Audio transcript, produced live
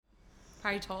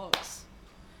Parry Talks.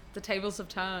 The tables have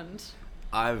turned.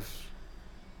 I'm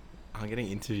getting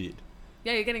interviewed.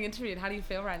 Yeah, you're getting interviewed. How do you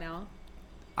feel right now?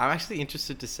 I'm actually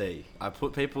interested to see. I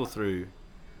put people through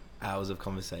hours of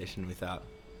conversation without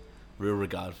real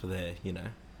regard for their,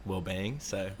 well-being.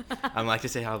 So I'd like to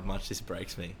see how much this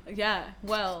breaks me. Yeah,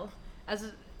 well,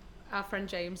 as our friend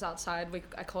James outside,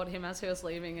 I caught him as he was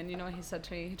leaving, and you know what he said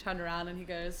to me? He turned around and he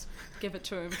goes, "Give it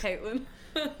to him, Caitlin."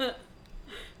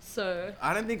 So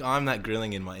I don't think I'm that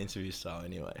grilling in my interview style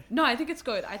anyway. no, I think it's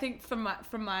good. I think from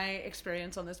my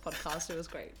experience on this podcast, it was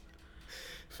great.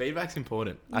 Feedback's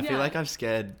important. I feel like I've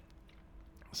scared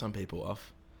some people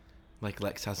off. Like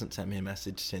Lex hasn't sent me a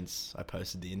message since I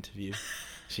posted the interview.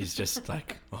 She's just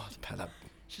like, oh,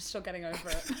 She's still getting over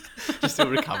it. She's still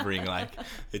recovering. Like,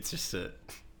 it's just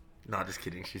no, just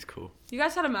kidding. She's cool. You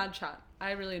guys had a mad chat.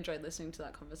 I really enjoyed listening to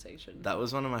that conversation. That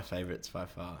was one of my favorites by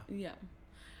far. Yeah.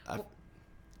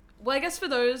 Well, I guess for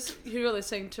those who are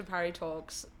listening to Parry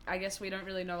Talks, I guess we don't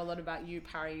really know a lot about you,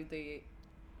 Parry,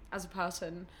 as a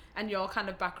person, and your kind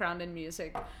of background in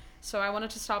music. So I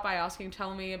wanted to start by asking,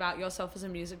 tell me about yourself as a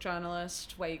music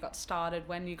journalist, where you got started,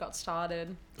 when you got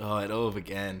started. Oh, it all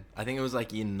began. I think it was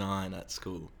like year 9 at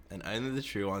school, and only the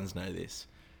true ones know this.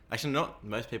 Actually, not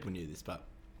most people knew this, but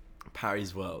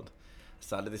Parry's World. I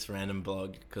started this random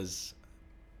blog because,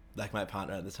 like, my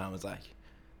partner at the time was like,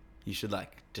 you should,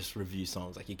 like, just review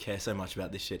songs. Like, you care so much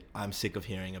about this shit. I'm sick of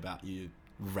hearing about you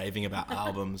raving about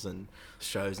albums and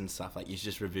shows and stuff. Like, you should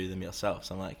just review them yourself.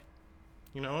 So I'm like,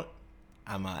 you know what?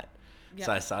 I might. Yep.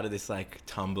 So I started this, like,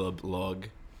 Tumblr blog.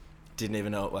 Didn't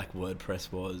even know what, like,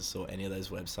 WordPress was or any of those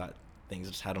website things.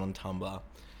 I just had it on Tumblr.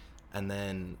 And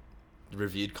then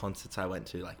reviewed concerts I went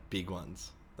to, like, big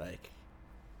ones. Like,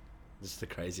 just the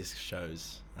craziest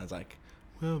shows. I was like,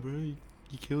 well, bro, you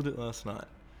killed it last night.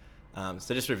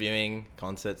 So just reviewing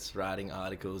concerts, writing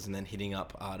articles, and then hitting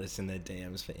up artists in their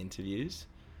DMs for interviews,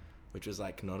 which was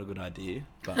like not a good idea,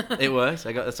 but it worked.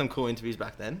 I got some cool interviews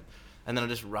back then. And then I'm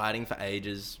just writing for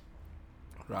ages,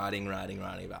 writing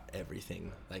about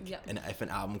everything. Like, and if an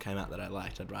album came out that I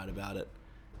liked, I'd write about it,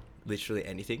 literally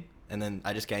anything. And then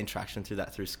I just gained traction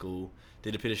through school.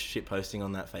 Did a bit of shit posting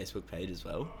on that Facebook page as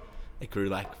well. It grew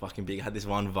like fucking big. I had this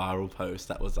one viral post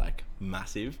that was like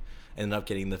massive. Ended up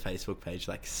getting the Facebook page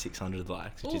like 600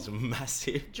 likes, which is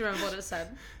massive. Do you remember what it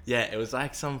said? Yeah, it was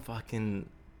like some fucking...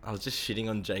 I was just shitting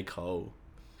on J. Cole.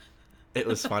 It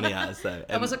was funny as though.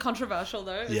 And was it controversial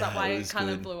though? Is that why it kind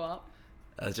of blew up?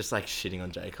 I was just like shitting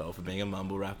on J. Cole for being a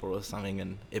mumble rapper or something,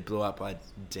 and it blew up. I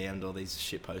DM'd all these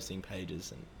shit posting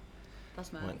pages and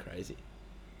that's mad. Went crazy.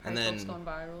 And then it's gone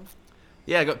viral.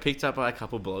 Yeah, I got picked up by a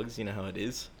couple blogs. You know how it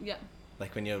is. Yeah.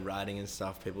 Like when you're writing and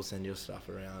stuff, people send your stuff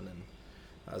around, and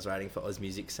I was writing for Oz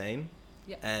Music Scene.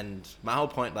 Yeah. And my whole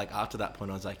point, like after that point,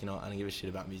 I was like, you know what, I don't give a shit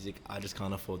about music. I just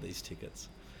can't afford these tickets.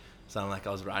 So I'm like, I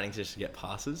was writing just to get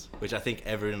passes, which I think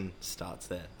everyone starts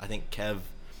there. I think Kev,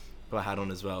 who I had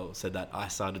on as well, said that I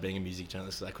started being a music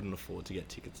journalist because I couldn't afford to get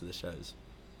tickets to the shows.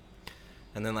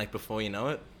 And then like before you know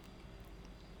it,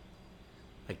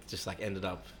 like just like ended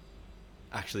up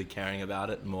actually caring about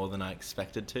it more than I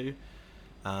expected to.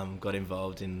 Got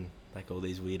involved in like all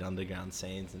these weird underground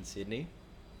scenes in Sydney.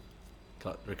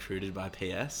 Got recruited by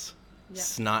PS. Yep.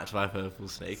 Sniped by Purple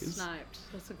Sneakers. Sniped.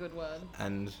 That's a good word.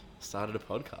 And started a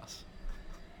podcast.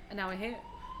 And now we're here.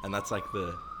 And that's like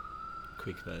the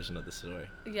quick version of the story.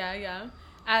 Yeah.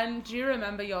 And do you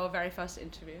remember your very first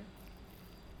interview?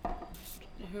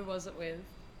 Who was it with?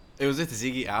 It was with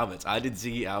Ziggy Alberts. I did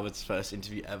Ziggy Alberts' first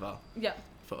interview ever. Yeah.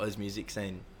 For Oz Music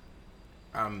Scene.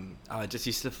 I just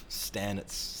used to stand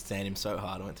him so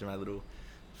hard. I went through my little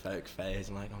folk phase.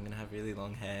 I'm like, I'm going to have really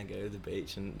long hair, go to the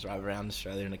beach and drive around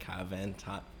Australia in a caravan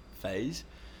type phase.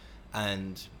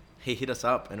 And he hit us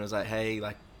up and was like, hey,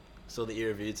 like, saw that you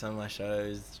reviewed some of my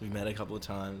shows. We met a couple of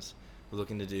times. We're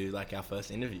looking to do like our first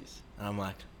interviews. And I'm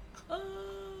like, oh,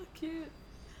 cute.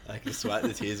 I just wipe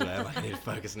the tears away. I'm like, I need to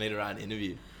focus. I need to write an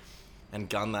interview. And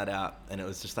gunned that out, and it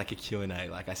was just like a Q&A.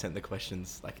 Like I sent the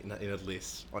questions like in a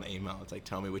list on email. It's like,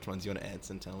 tell me which ones you want to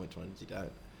answer and tell me which ones you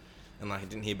don't. And like I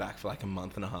didn't hear back for like a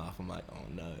month and a half. I'm like, oh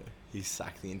no, he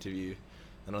sacked the interview.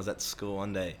 And I was at school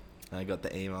one day and I got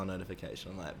the email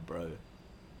notification. I'm like, bro,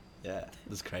 yeah, it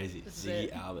was crazy.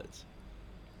 Ziggy Alberts.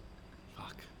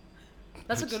 Fuck.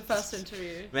 That's a good first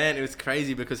interview. Man, it was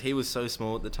crazy because he was so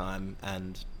small at the time,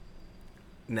 and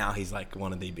now he's like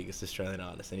one of the biggest Australian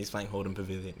artists, and he's playing Hordern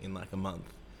Pavilion in like a month.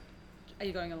 Are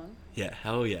you going along? Yeah,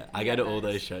 hell yeah. I go to all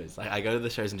those shows. Like I go to the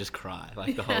shows and just cry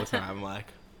like the whole time. I'm like,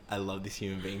 I love this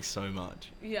human being so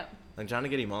much. Yeah. I'm trying to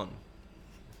get him on.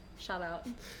 Shout out.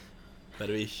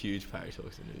 That'd be a huge Parry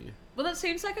Talks interview. Well, that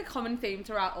seems like a common theme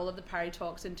throughout all of the Parry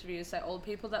Talks interviews. That all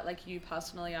people that like you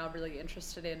personally are really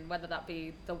interested in, whether that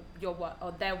be your work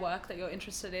or their work that you're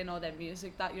interested in, or their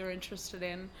music that you're interested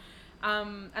in.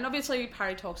 And obviously,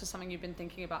 Parry Talks is something you've been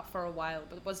thinking about for a while.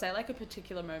 But was there like a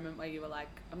particular moment where you were like,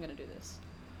 "I'm gonna do this"?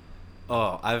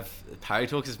 Oh, Parry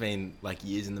Talks has been like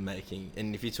years in the making.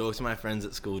 And if you talk to my friends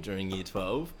at school during year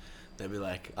 12, they'd be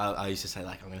like, I used to say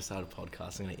like, I'm going to start a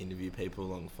podcast, I'm going to interview people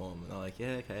long form. And they're like,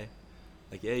 yeah, okay.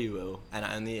 Like, yeah, you will. And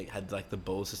I only had like the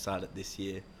balls to start it this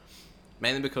year.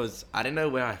 Mainly because I didn't know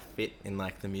where I fit in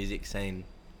like the music scene.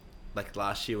 Like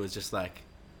last year was just like,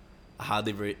 I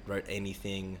hardly wrote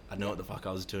anything. I didn't know what the fuck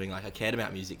I was doing. Like I cared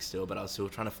about music still, but I was still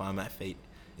trying to find my feet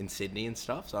in Sydney and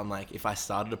stuff. So I'm like, if I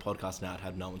started a podcast now, I'd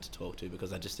have no one to talk to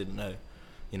because I just didn't know,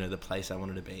 the place I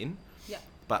wanted to be in. Yeah.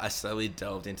 But I slowly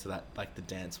delved into that, like the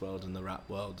dance world and the rap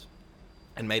world,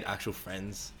 and made actual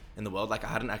friends in the world. Like I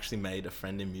hadn't actually made a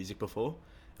friend in music before.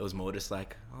 It was more just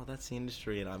like, oh, that's the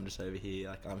industry and I'm just over here.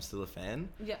 Like I'm still a fan.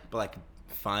 Yeah. But like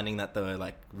finding that there were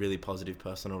like really positive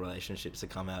personal relationships that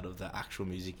come out of the actual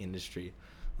music industry,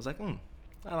 I was like,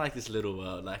 I like this little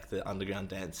world, like the underground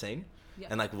dance scene. Yeah.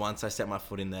 And like once I set my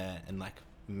foot in there and like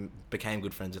became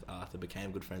good friends with Arthur,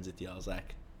 became good friends with you, I was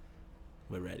like,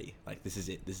 we're ready. Like this is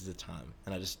it. This is the time.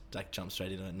 And I just like jumped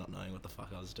straight into it, not knowing what the fuck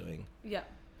I was doing. Yeah.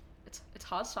 It's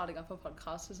hard starting up a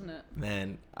podcast, isn't it?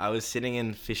 Man, I was sitting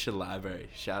in Fisher Library.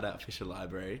 Shout out Fisher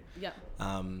Library. Yeah.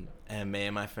 And me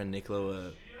and my friend Nicola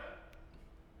were...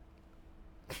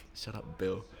 Shut up,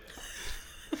 Bill.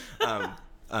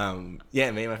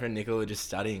 Yeah, me and my friend Nicola were just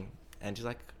studying. And she's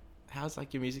like, how's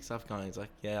like your music stuff going? He's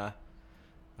like, yeah,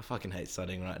 I fucking hate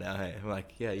studying right now, hey. I'm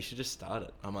like, yeah, you should just start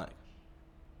it. I'm like,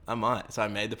 I might. So I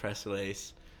made the press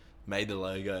release, made the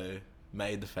logo,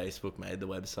 made the Facebook, made the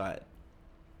website.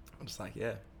 I'm just like,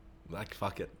 yeah, like,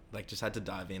 fuck it. Like, just had to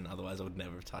dive in. Otherwise, I would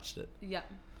never have touched it. Yeah.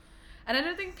 And I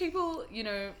don't think people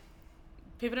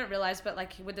don't realize, but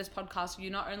like with this podcast,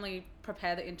 you not only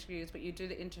prepare the interviews, but you do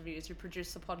the interviews, you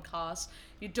produce the podcast,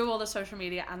 you do all the social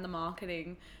media and the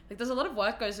marketing. Like, there's a lot of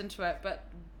work goes into it, but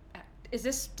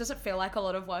does it feel like a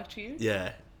lot of work to you?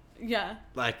 Yeah. Yeah.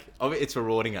 Like, it's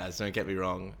rewarding, guys, don't get me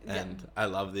wrong. And Yeah. I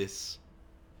love this.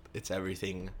 It's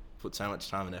everything. Put so much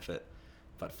time and effort.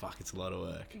 But fuck, it's a lot of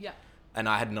work. Yeah. And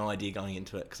I had no idea going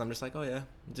into it because I'm just like, oh yeah,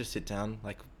 just sit down.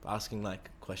 Like, asking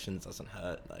like questions doesn't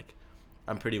hurt. Like,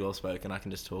 I'm pretty well spoken. I can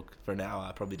just talk for an hour.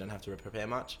 I probably don't have to prepare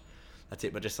much. That's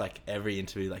it. But just like every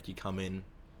interview, like you come in,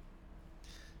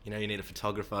 you need a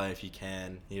photographer if you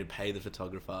can. You need to pay the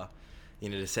photographer. You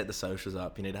need to set the socials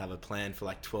up. You need to have a plan for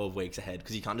like 12 weeks ahead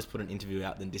because you can't just put an interview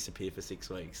out then disappear for 6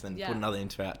 weeks, then put another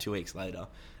interview out 2 weeks later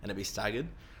and it'd be staggered.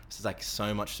 So it's like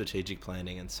so much strategic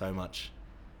planning and so much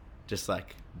just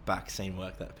like back scene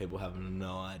work that people have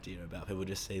no idea about. People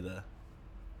just see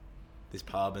this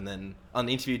pub, and then on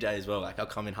the interview day as well, like I'll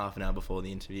come in half an hour before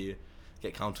the interview,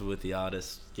 get comfortable with the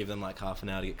artist, give them like half an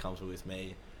hour to get comfortable with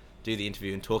me, do the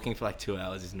interview, and talking for like 2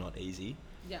 hours is not easy.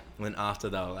 Yeah. And then after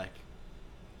they were like,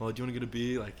 oh, do you want to get a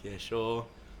beer? Like, yeah, sure.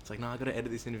 It's like, no, I got to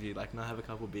edit this interview. Like, no, have a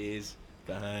couple beers,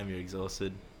 go home, you're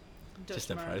exhausted.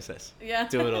 Just a process. Yeah.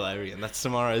 Do it all over again. That's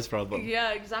tomorrow's problem.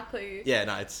 Yeah, exactly. Yeah,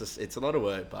 no, it's a lot of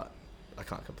work, but I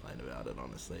can't complain about it,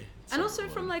 honestly. It's and so also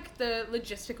rewarding. from like the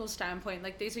logistical standpoint,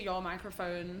 like these are your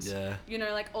microphones. Yeah.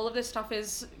 Like all of this stuff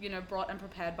is, brought and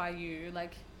prepared by you.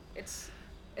 Like it's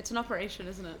an operation,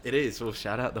 isn't it? It is. Well,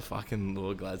 shout out the fucking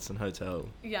Lord Gladstone Hotel.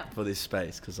 Yeah. For this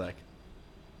space, because like,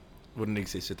 wouldn't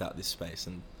exist without this space,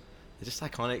 and it's just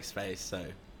iconic space. So,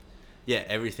 yeah,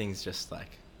 everything's just like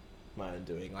my own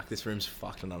doing. Like this room's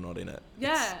fucked and I'm not in it.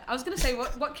 Yeah, I was gonna say,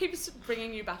 what keeps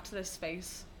bringing you back to this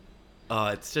space? Oh,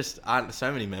 it's just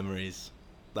so many memories.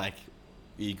 Like,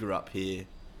 you grew up here.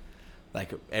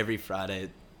 Like every Friday,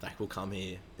 like we'll come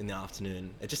here in the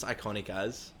afternoon. It's just iconic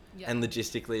as, and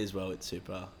logistically as well. It's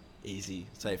super easy,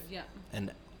 safe. Yeah.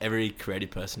 And every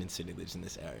creative person in Sydney lives in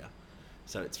this area,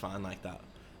 so it's fine like that.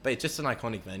 But it's just an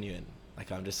iconic venue, and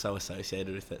like I'm just so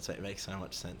associated with it, so it makes so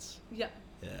much sense. Yeah.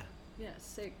 Yeah. Yeah,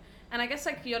 sick. And I guess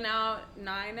like you're now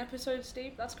 9 episodes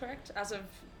deep. That's correct, as of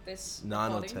this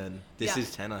 9 recording. or 10. This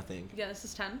is 10, I think. Yeah, this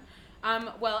is 10.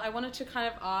 Well, I wanted to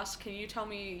kind of ask, can you tell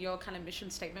me your kind of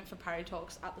mission statement for Parry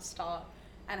Talks at the start,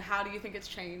 and how do you think it's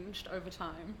changed over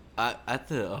time? At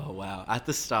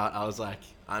the start, I was like,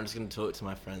 I'm just gonna talk to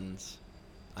my friends.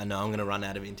 I know I'm gonna run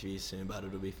out of interviews soon, but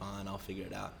it'll be fine. I'll figure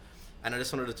it out. And I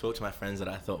just wanted to talk to my friends that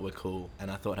I thought were cool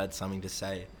and I thought had something to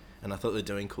say, and I thought they're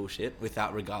doing cool shit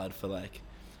without regard for like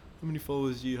how many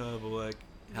followers do you have, or like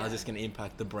how's this going to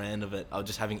impact the brand of it. I was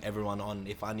just having everyone on.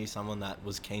 If I knew someone that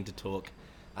was keen to talk,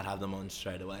 I'd have them on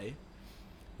straight away.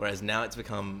 Whereas now it's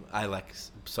become, I like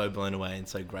so blown away and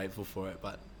so grateful for it,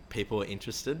 but people are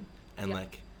interested and Yep.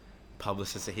 like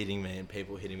publicists are hitting me and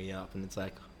people are hitting me up, and it's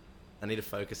like I need to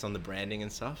focus on the branding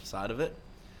and stuff side of it.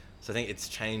 So I think it's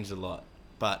changed a lot,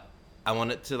 but I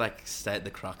want it to like stay at the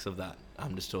crux of that.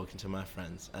 I'm just talking to my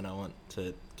friends, and I want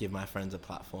to give my friends a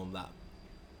platform that,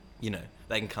 you know,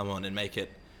 they can come on and make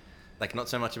it like not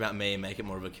so much about me and make it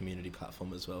more of a community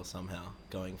platform as well somehow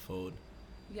going forward,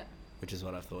 Yeah. which is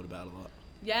what I've thought about a lot.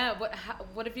 Yeah,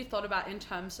 what have you thought about in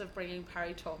terms of bringing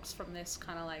Parry Talks from this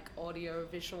kind of like audio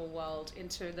visual world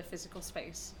into the physical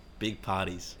space? Big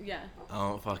parties. Yeah.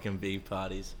 Oh, fucking big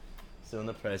parties. Still in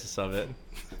the process of it.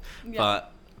 Yeah.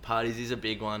 But parties is a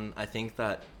big one. I think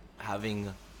that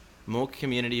having more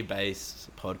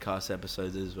community-based podcast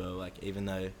episodes as well, like even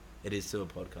though it is still a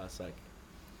podcast, like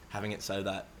having it so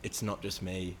that it's not just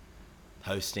me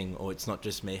hosting or it's not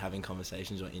just me having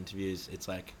conversations or interviews, it's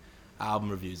like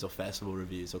album reviews or festival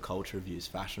reviews or culture reviews,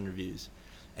 fashion reviews,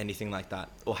 anything like that.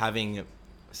 Or having,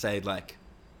 say, like,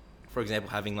 for example,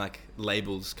 having like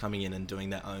labels coming in and doing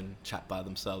their own chat by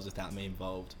themselves without me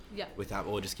involved, Yeah.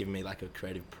 or just giving me like a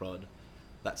creative prod,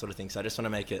 that sort of thing. So I just want to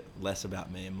make it less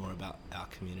about me and more about our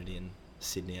community and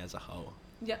Sydney as a whole.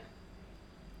 Yeah.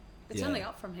 It's Yeah. only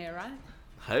up from here, right?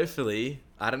 Hopefully,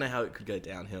 I don't know how it could go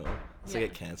downhill. It's Yeah. like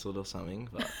get cancelled or something,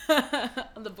 but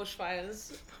And the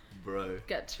bushfires bro,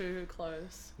 get too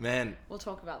close. man, We'll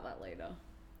talk about that later.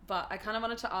 But I kind of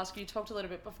wanted to ask you, talked a little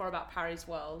bit before about Parry's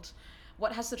World.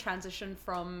 What has the transition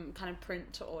from kind of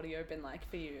print to audio been like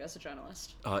for you as a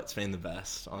journalist? oh, it's been the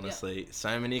best, honestly.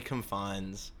 So many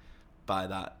confines by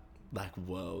that like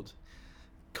world.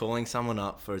 Calling someone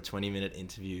up for a 20-minute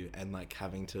interview and like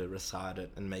having to recite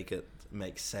it and make it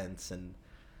make sense, and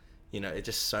you know, it's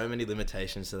just so many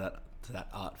limitations to that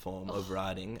art form of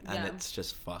writing, and Yeah. it's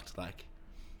just fucked. Like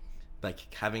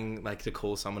having like to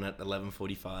call someone at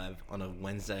 11:45 on a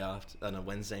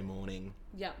Wednesday morning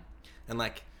Yeah. and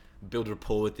like build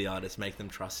rapport with the artist, make them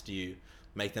trust you,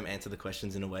 make them answer the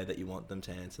questions in a way that you want them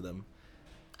to answer them.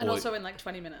 And Or- also in like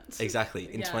 20 minutes.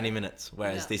 Exactly, in Yeah. 20 minutes.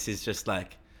 Whereas Yeah. this is just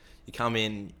like, you come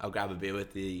in, I'll grab a beer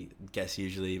with the guests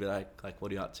usually, but like,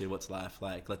 what are you up to? What's life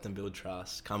like? Let them build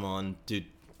trust. Come on, dude.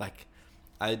 Like,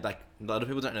 a lot of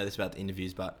people don't know this about the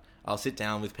interviews, but I'll sit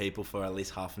down with people for at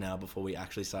least half an hour before we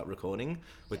actually start recording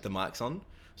with the mics on.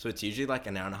 So it's usually like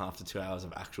an hour and a half to 2 hours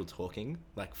of actual talking,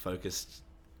 like focused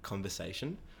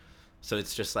conversation. So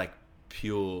it's just like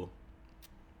pure,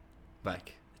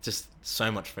 like, just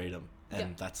so much freedom. And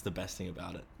Yeah. that's the best thing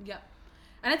about it. Yeah.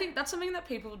 And I think that's something that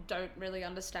people don't really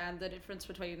understand. The difference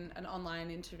between an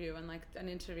online interview and like an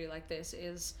interview like this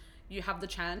is you have the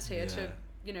chance here to, Yeah.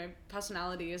 you know,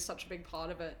 personality is such a big part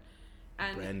of it.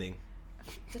 And Branding.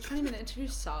 the 20-minute interview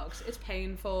sucks. It's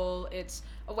painful. It's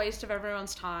a waste of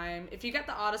everyone's time. If you get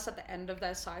the artist at the end of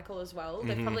their cycle as well,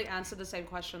 they probably answer the same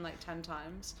question like 10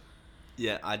 times.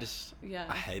 Yeah, I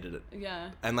Yeah. hated it.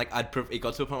 Yeah. And like it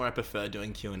got to a point where I prefer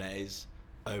doing Q&As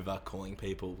over calling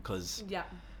people, because Yeah.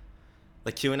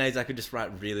 like Q&As I could just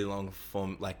write really long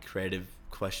form like creative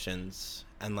questions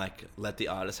and like let the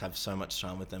artist have so much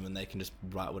time with them, and they can just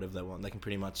write whatever they want. They can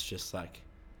pretty much just like,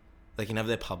 they can have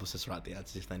their publicist write the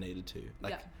answers if they needed to,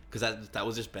 like, Yeah. because that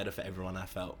was just better for everyone, I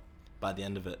felt, by the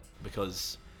end of it,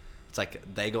 because it's like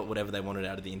they got whatever they wanted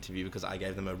out of the interview because I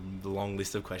gave them a long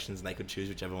list of questions and they could choose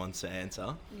whichever ones to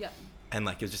answer. Yeah. And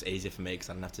like it was just easier for me because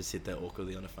I didn't have to sit there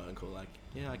awkwardly on a phone call like,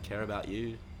 yeah, I care about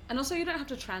you. And also you don't have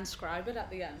to transcribe it at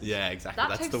the end. Yeah, exactly. That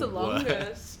That's takes the worst.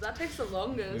 longest. That takes the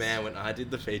longest. Man, when I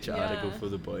did the feature Yeah. article for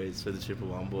the boys, for the Triple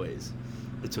One boys,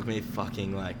 it took me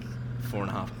fucking like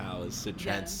 4.5 hours to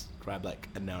transcribe like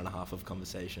an hour and a half of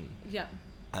conversation. Yeah.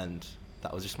 And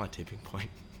that was just my tipping point.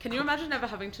 Can you imagine ever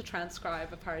having to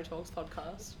transcribe a Parry Talks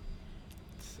podcast?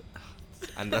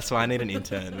 And that's why I need an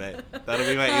intern, mate. That'll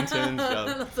be my intern job.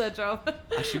 That's their job.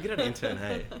 I should get an intern,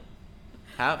 hey.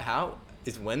 How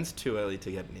is when's too early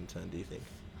to get an intern, do you think?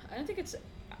 I don't think it's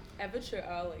ever too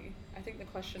early. I think the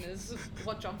question is,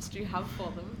 what jobs do you have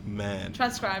for them? Man.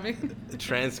 Transcribing.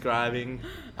 Transcribing.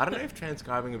 I don't know if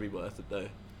transcribing would be worth it though.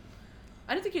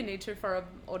 I don't think you need to for an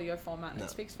audio format. No. It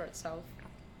speaks for itself.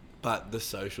 But the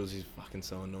socials is fucking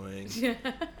so annoying. Yeah.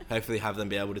 Hopefully have them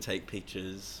be able to take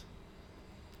pictures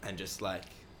and just like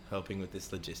helping with this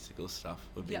logistical stuff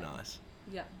would be Yeah. nice.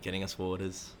 Yeah. Getting us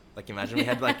waters. Like imagine we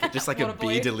had like just like a Water boy.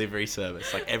 beer delivery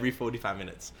service. Like every 45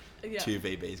 minutes, Yeah. 2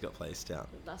 VBs got placed down.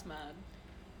 That's mad.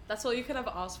 That's all you could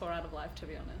ever ask for out of life, to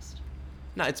be honest.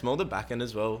 No, it's more the back end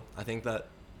as well. I think that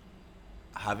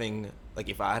having, like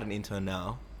if I had an intern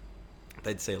now,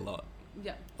 they'd see a lot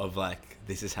Yeah. of like,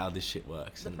 this is how this shit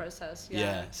works. The and process. yeah.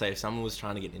 Yeah. So if someone was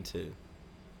trying to get into, you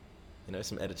know,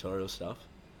 some editorial stuff,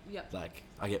 Yeah. Like,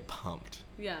 I get pumped.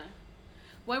 Yeah.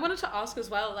 Well, I wanted to ask as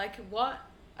well, like, what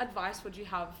advice would you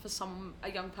have for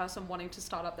a young person wanting to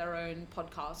start up their own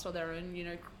podcast or their own,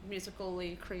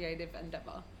 musically creative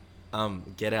endeavor?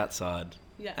 Get outside.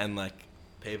 Yeah. And, like,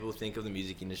 people think of the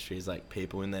music industry as, like,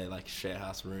 people in their, like, share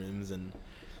house rooms and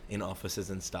in offices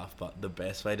and stuff, but the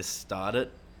best way to start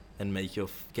it and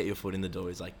get your foot in the door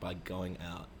is, like, by going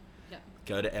out. Yeah.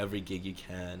 Go to every gig you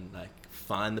can. Like,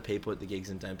 find the people at the gigs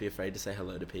and don't be afraid to say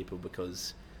hello to people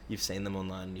because you've seen them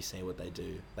online and you see what they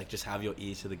do. Like, just have your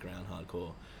ear to the ground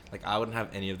hardcore. Like, I wouldn't have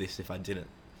any of this if I didn't.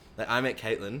 Like, I met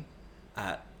Caitlin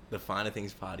at the Finer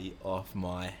Things party off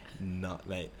my nut,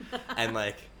 mate. And,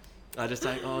 like, I just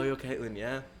like, oh, you're Caitlin,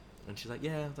 yeah? And she's like,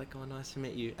 yeah. I was like, oh, nice to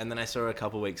meet you. And then I saw her a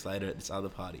couple of weeks later at this other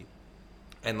party.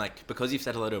 And, like, because you've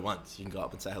said hello to her once, you can go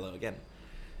up and say hello again.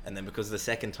 And then because the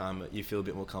second time, you feel a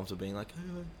bit more comfortable being like,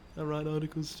 hey, I write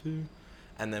articles too.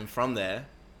 And then from there,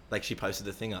 like, she posted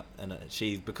the thing up. And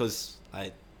because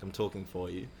I'm talking for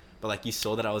you, but, like, you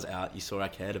saw that I was out, you saw I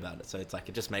cared about it. So it's like,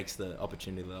 it just makes the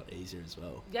opportunity a lot easier as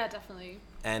well. Yeah, definitely.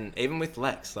 And even with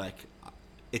Lex, like,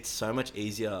 it's so much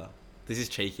easier. This is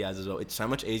cheeky as well. It's so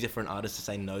much easier for an artist to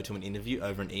say no to an interview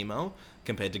over an email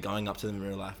compared to going up to them in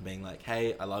real life and being like,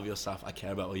 hey, I love your stuff. I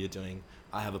care about what you're doing.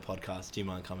 I have a podcast. Do you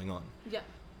mind coming on? Yeah.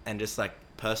 And just, like,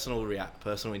 personal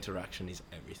interaction is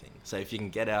everything. So if you can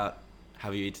get out,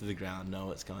 have your ear to the ground, know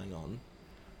what's going on,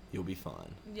 you'll be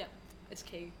fine. Yeah, it's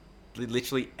key.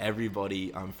 Literally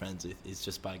everybody I'm friends with is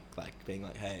just by, like, being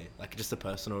like, hey, like, just a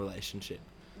personal relationship.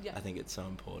 Yeah. I think it's so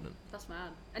important. That's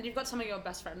mad. And you've got some of your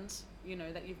best friends,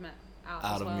 that you've met out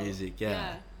Out as of well. music,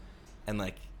 yeah. And,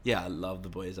 like, yeah, I love the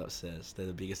boys upstairs. They're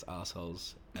the biggest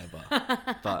assholes ever.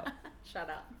 But Shut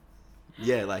up.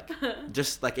 yeah, like,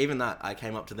 just, like, even that, I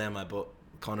came up to them, I bought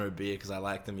Connor a beer because I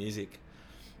like the music.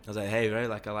 I was like, hey, bro,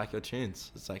 like, I like your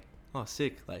tunes. It's like, oh,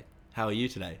 sick. Like, how are you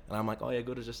today? And I'm like, oh, yeah,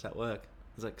 good, I was just at work.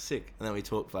 I was like, sick. And then we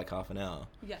talked for, like, half an hour.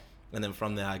 Yeah. And then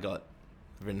from there, I've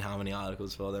written how many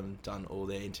articles for them, done all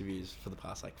their interviews for the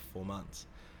past, like, 4 months.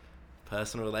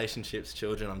 Personal relationships,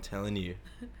 children, I'm telling you.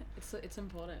 It's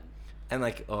important. And,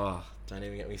 like, oh, don't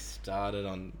even get me started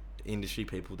on industry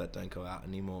people that don't go out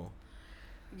anymore.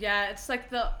 Yeah, it's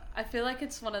like I feel like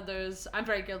it's one of those, I'm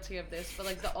very guilty of this, but,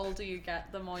 like, the older you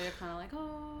get, the more you're kind of like,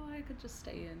 oh, I could just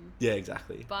stay in. Yeah,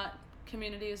 exactly. But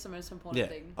community is the most important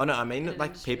thing. Oh, no, I mean,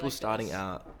 like, people like starting this.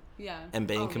 out Yeah. And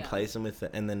being complacent with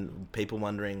it, and then people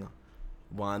wondering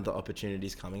why aren't the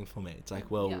opportunities coming for me. It's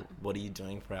like, well, what are you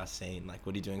doing for our scene? Like,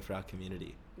 what are you doing for our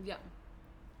community? Yeah.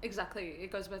 Exactly.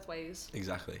 It goes both ways.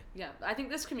 Exactly. Yeah. I think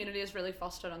this community is really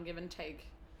fostered on give and take.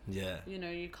 Yeah.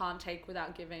 You can't take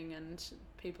without giving, and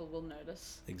people will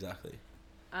notice. Exactly.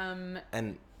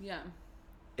 And yeah.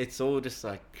 It's all just,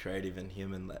 like, creative and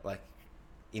human, like,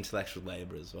 intellectual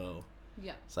labor as well.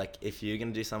 Yeah. It's like, if you're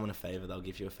going to do someone a favor, they'll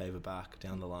give you a favor back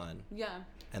down the line. Yeah.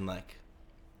 And, like,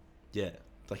 yeah,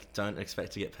 like, don't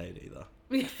expect to get paid either.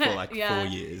 Yeah, for, like, 4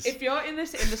 years. If you're in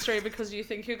this industry because you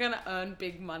think you're going to earn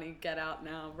big money, get out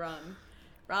now.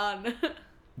 Run.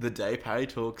 The day Parry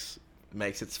Talks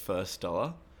makes its first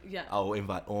dollar, I'll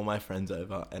invite all my friends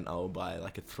over and I'll buy,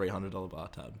 like, a $300 bar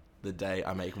tab. The day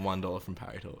I make $1 from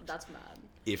Parry Talks. That's mad.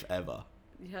 If ever.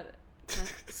 Yeah.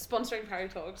 Sponsoring Parry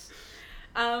Talks.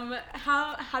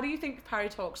 How do you think Parry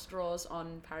Talks draws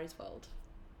on Parry's World?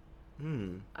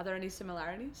 Are there any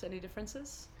similarities, any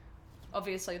differences?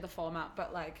 Obviously the format,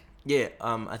 but, like... Yeah,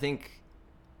 I think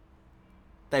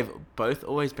they've both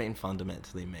always been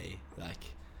fundamentally me. Like,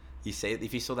 you see,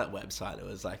 if you saw that website, it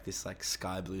was, like, this, like,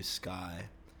 sky blue sky.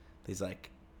 These, like,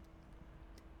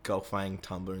 Golfwang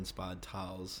Tumblr-inspired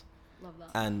tiles. Love that.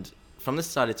 And from the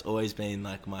start, it's always been,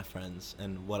 like, my friends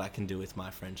and what I can do with my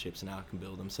friendships and how I can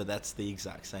build them. So that's the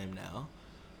exact same now.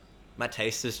 My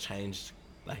taste has changed,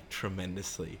 like,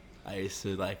 tremendously. I used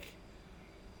to, like,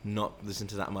 not listen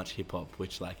to that much hip-hop,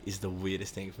 which, like, is the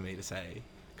weirdest thing for me to say.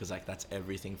 Because, like, that's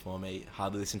everything for me.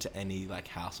 Hardly listen to any, like,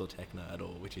 house or techno at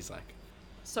all, which is, like...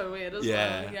 So weird as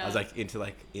well. Yeah. I was, like, into,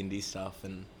 like, indie stuff,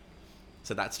 and...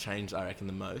 So that's changed, I reckon,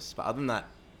 the most. But other than that,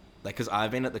 like, because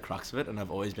I've been at the crux of it, and I've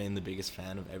always been the biggest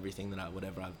fan of everything that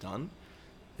whatever I've done.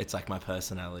 It's like my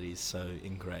personality is so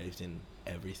engraved in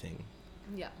everything.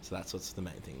 Yeah. So that's what's the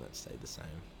main thing that stayed the same.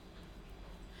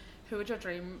 Who would your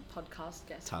dream podcast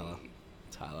guest be?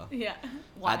 Tyler. Yeah.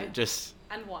 Why?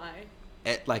 And why?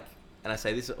 And I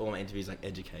say this at all my interviews, like,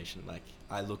 education. Like,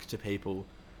 I look to people,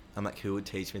 I'm like, who would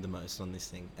teach me the most on this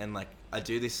thing? And, like, I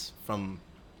do this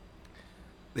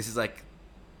this is, like,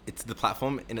 it's the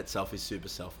platform in itself is super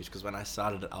selfish, because when I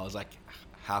started it, I was like,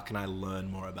 how can I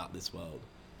learn more about this world?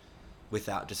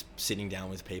 without just sitting down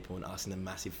with people and asking them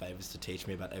massive favors to teach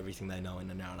me about everything they know in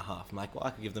an hour and a half. I'm like, well,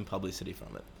 I could give them publicity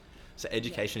from it. So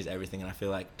education is everything, and I feel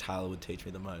like Tyler would teach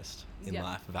me the most in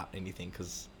life about anything,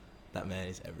 because that man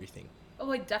is everything. Oh,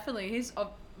 like, definitely. He's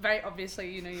very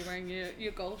obviously, you know, you're wearing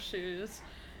your golf shoes.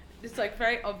 It's like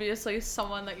very obviously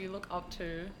someone that you look up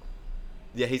to.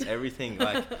 Yeah, he's everything.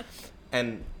 Like,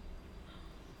 and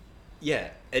yeah,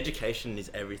 education is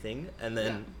everything, and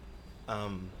then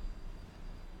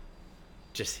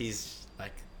just he's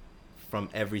like, from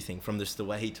everything, from just the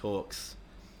way he talks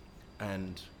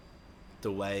and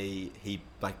the way he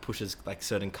like pushes like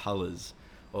certain colors,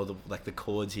 or the like the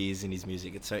chords he uses in his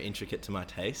music. It's so intricate to my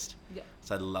taste. Yeah.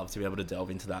 So I'd love to be able to delve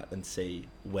into that and see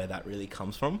where that really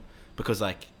comes from, because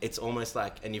like it's almost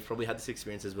like, and you've probably had this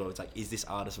experience as well, it's like, is this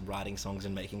artist writing songs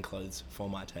and making clothes for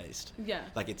my taste? Yeah.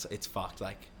 Like it's fucked.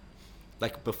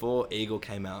 Like before Eagle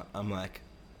came out, I'm like,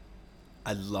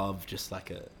 I love just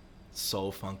like a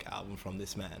soul funk album from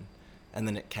this man, and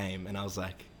then it came and I was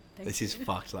like, this is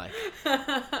fucked. Like,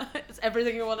 it's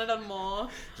everything you wanted and more,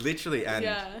 literally. And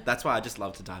that's why I just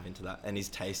love to dive into that. And his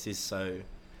taste is so,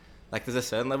 like, there's a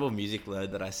certain level of music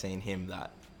learned that I see in him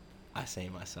that I see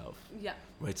in myself. Yeah.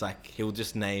 Where it's like, he'll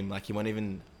just name, like, he won't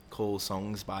even call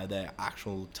songs by their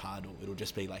actual title. It'll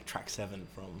just be like track 7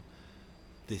 from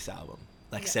this album,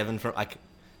 like 7 from like.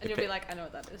 And you'll be like, I know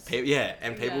what that is.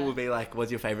 And people will be like, what's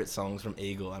your favorite songs from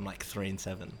Eagle? I'm like, 3 and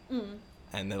 7.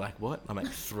 And they're like, what? I'm like,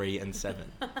 3 and 7.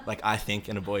 Like, I Think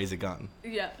and A Boy Is a Gun.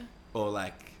 Yeah. Or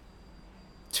like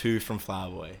 2 from Flower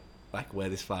Boy. Like, Where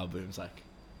This Flower Blooms. Like,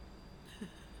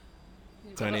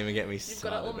 don't even get me started.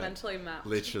 You've got it all mentally mapped.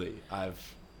 Literally,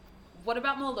 What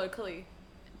about more locally?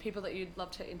 People that you'd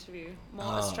love to interview? More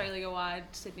Australia-wide,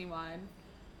 Sydney-wide?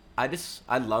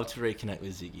 I'd love to reconnect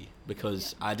with Ziggy,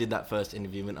 because I did that first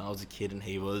interview when I was a kid and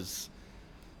he was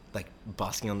like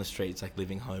busking on the streets, like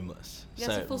living homeless. Yeah,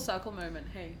 so, it's a full circle moment,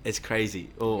 hey. It's crazy.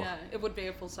 Yeah, it would be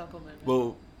a full circle moment.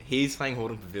 Well, he's playing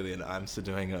Horton Pavilion. I'm still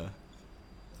doing a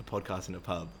podcast in a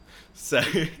pub. So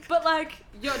but like,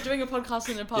 you're doing a podcast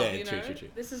in a pub, yeah, you know? True.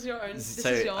 This is your own, so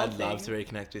is your I'd thing. love to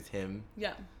reconnect with him.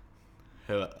 Yeah.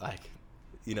 Who, like,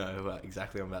 you know, who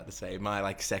exactly I'm about to say. My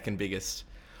like second biggest,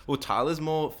 well, Tyler's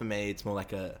more, for me, it's more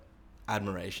like a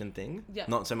admiration thing. Yeah.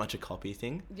 Not so much a copy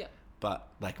thing. Yeah. But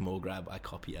like More Grab, I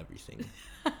copy everything.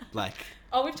 Like,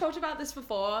 oh, we've talked about this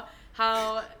before,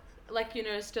 how like, you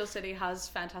know, Steel City has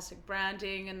fantastic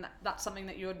branding, and that's something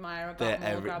that you admire about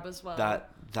More Grab as well.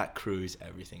 That crew is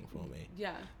everything for me.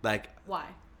 Yeah. Like, why?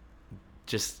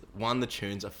 Just one, the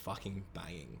tunes are fucking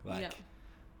banging. Like,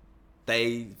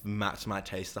 they mapped my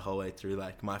taste the whole way through.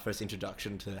 Like, my first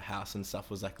introduction to house and stuff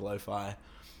was like lo-fi,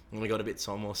 and we got a bit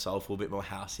more soulful, a bit more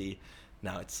housey.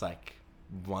 Now it's like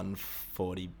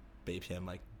 140 BPM,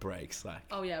 like breaks, like,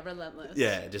 oh yeah, relentless.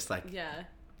 Yeah, just like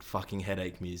fucking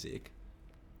headache music.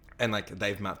 And like,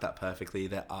 they've mapped that perfectly.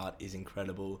 Their art is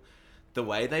incredible. The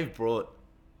way they've brought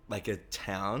like a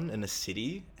town and a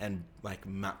city and like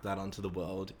mapped that onto the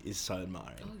world is so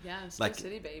admiring. Oh yeah, Steel like,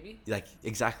 City, baby. Like,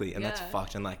 exactly. And that's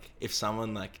fucked. And like, if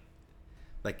someone like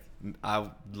I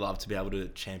would love to be able to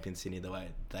champion Sydney the way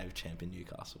they've championed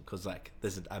Newcastle, because like,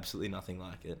 there's absolutely nothing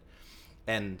like it.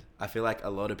 And I feel like a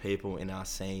lot of people in our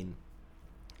scene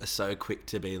are so quick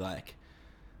to be like,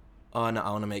 oh no, I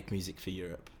want to make music for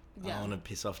Europe. I want to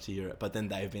piss off to Europe. But then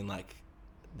they've been like,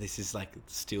 this is like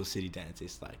Steel City dance.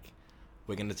 It's like,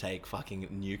 we're going to take fucking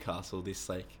Newcastle, this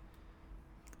like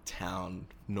town,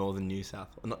 northern New South,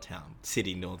 not town,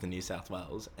 city, northern New South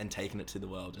Wales, and taking it to the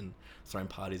world and throwing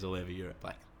parties all over Europe.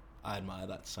 Like, I admire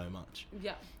that so much.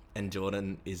 Yeah. And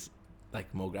Jordan is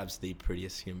like, More Grab's the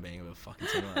prettiest human being I've ever fucking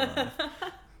seen in my life.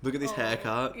 Look at this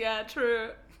haircut. Yeah, true.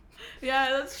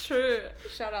 Yeah, that's true.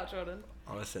 Shout out, Jordan.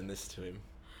 I'm going to send this to him.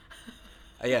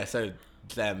 Yeah, so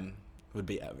them would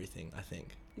be everything, I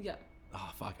think. Yeah.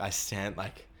 Oh, fuck. I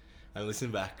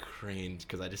listen back cringe,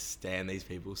 because I just stan these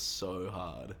people so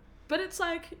hard. But it's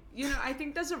like, you know, I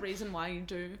think there's a reason why you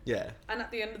do. Yeah. And at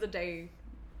the end of the day,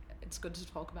 it's good to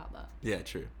talk about that. Yeah,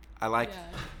 true. I like,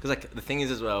 because like, the thing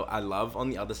is as well, I love on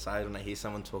the other side when I hear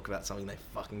someone talk about something they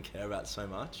fucking care about so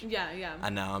much. Yeah.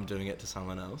 And now I'm doing it to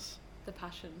someone else. The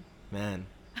passion. Man,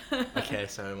 I care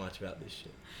so much about this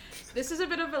shit. This is a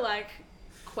bit of a like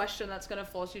question that's going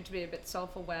to force you to be a bit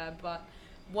self-aware, but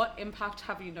what impact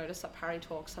have you noticed that Parry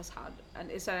Talks has had?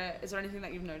 And is there anything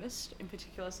that you've noticed in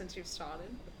particular since you've started?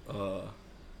 Well,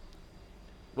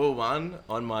 one,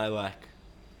 on my like,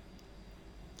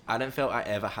 I don't feel I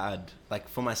ever had, like,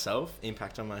 for myself,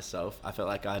 impact on myself, I felt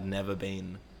like I'd never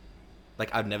been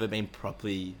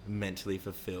properly mentally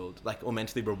fulfilled, like, or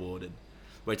mentally rewarded,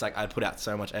 where it's like, I'd put out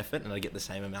so much effort and I'd get the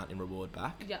same amount in reward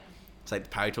back. Yeah. It's like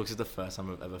Parry Talks is the first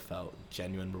time I've ever felt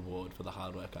genuine reward for the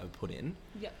hard work I've put in.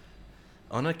 Yeah.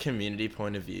 On a community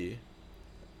point of view,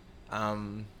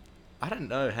 I don't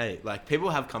know. Hey, like people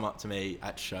have come up to me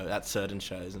at certain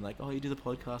shows and like, oh, you do the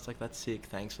podcast, like that's sick.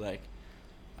 Thanks for like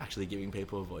actually giving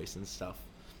people a voice and stuff.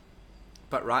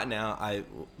 But right now, I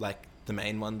like the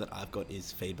main one that I've got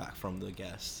is feedback from the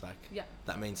guests. Like, Yeah.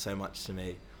 that means so much to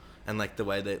me, and like the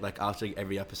way that like after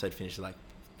every episode finishes, like,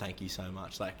 thank you so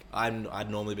much. Like I'd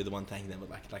normally be the one thanking them, but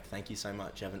like thank you so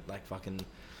much. You haven't like fucking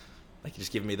like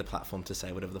just given me the platform to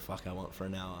say whatever the fuck I want for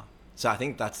an hour. So I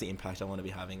think that's the impact I want to be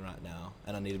having right now,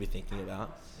 and I need to be thinking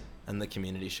about. And the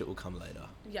community shit will come later.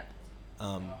 Yeah.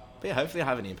 But yeah, hopefully I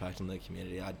have an impact on the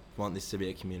community. I want this to be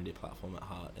a community platform at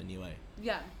heart anyway.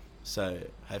 Yeah. So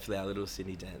hopefully our little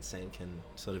Sydney dance scene can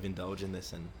sort of indulge in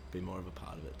this and be more of a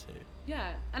part of it too.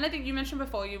 Yeah, and I think you mentioned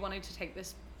before you wanted to take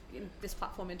this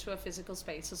platform into a physical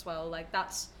space as well. Like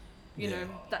that's, you know,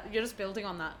 that you're just building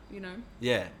on that. You know.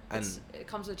 Yeah, and it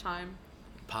comes with time.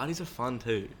 Parties are fun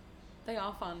too. They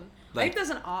are fun. Like, I think there's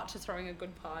an art to throwing a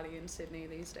good party in Sydney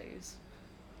these days.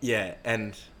 Yeah,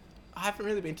 and I haven't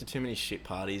really been to too many shit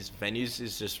parties. Venues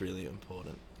is just really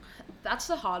important. That's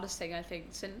the hardest thing, I think,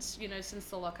 since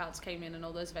the lockouts came in and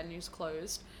all those venues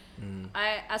closed.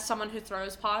 I, as someone who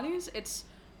throws parties, it's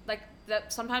like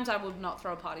that. Sometimes I would not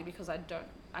throw a party because I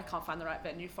can't find the right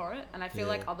venue for it, and I feel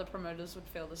like other promoters would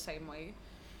feel the same way.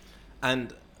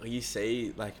 And you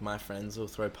see, like, my friends will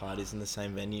throw parties in the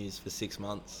same venues for 6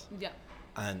 months. Yeah.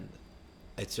 And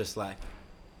it's just like,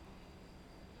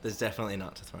 there's definitely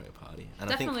not to throwing a party. And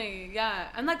definitely, I think, yeah.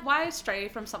 And like, why stray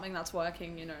from something that's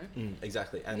working, you know?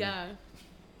 Exactly. And, yeah.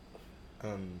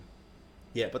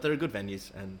 Yeah, but they're good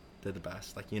venues and they're the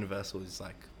best. Like, Universal is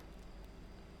like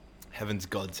heaven's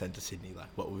godsend to Sydney. Like,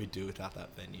 what would we do without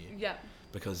that venue? Yeah.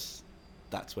 Because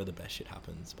that's where the best shit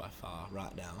happens by far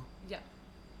right now. Yeah.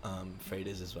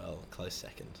 Frida's as well, close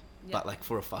second. Yeah. But like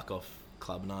for a fuck off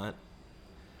club night,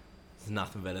 there's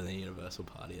nothing better than a Universal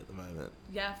party at the moment.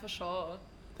 Yeah, for sure.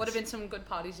 What have been some good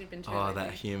parties you've been to? Oh, lately?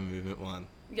 that Human Movement one.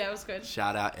 Yeah, it was good.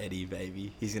 Shout out Eddie,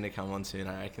 baby. He's gonna come on soon,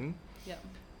 I reckon. Yeah.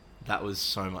 That was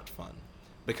so much fun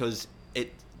because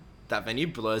that venue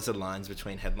blurs the lines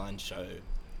between headline show,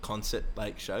 concert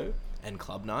like show, and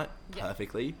club night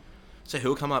perfectly. So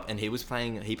he'll come up and he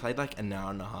played like an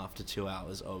hour and a half to 2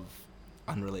 hours of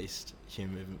unreleased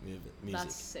Human Movement music.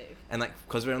 That's sick. And like,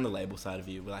 because we're on the label side of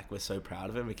you, we're so proud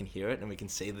of it. We can hear it and we can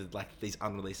see that like these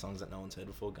unreleased songs that no one's heard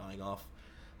before going off.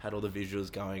 Had all the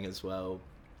visuals going as well.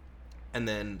 And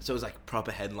then, so it was like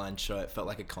proper headline show. It felt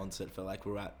like a concert. Felt like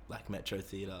we were at like Metro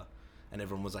Theatre and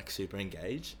everyone was like super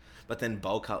engaged. But then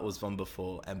Bulk Cut was on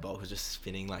before and Bulk was just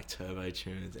spinning like turbo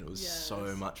tunes and it was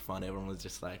so much fun. Everyone was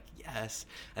just like, yes.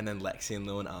 And then Lexi and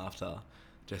Lewin after,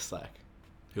 just like,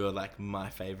 who are like my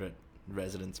favourite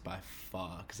residents by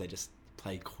far because they just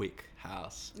play quick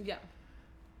house. Yeah.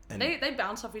 And they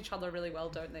bounce off each other really well,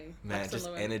 don't they? Man, just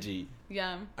energy.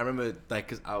 Yeah. I remember, like,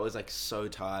 because I was, like, so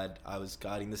tired. I was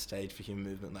guarding the stage for Human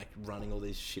Movement, like, running all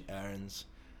these shit errands.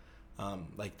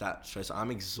 Like, that show. So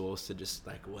I'm exhausted just,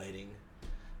 like, waiting,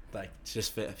 like,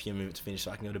 just for Human Movement to finish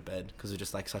so I can go to bed because it was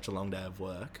just, like, such a long day of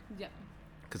work. Yeah.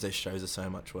 Because those shows are so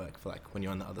much work for, like, when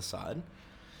you're on the other side.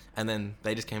 And then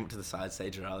they just came up to the side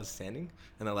stage where I was standing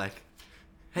and they're like,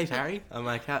 hey, Parry. I'm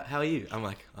like, how are you? I'm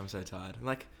like, I'm so tired. I'm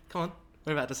like, come on.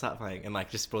 We're about to start playing, and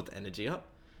like just brought the energy up.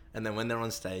 And then when they're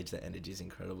on stage, their energy is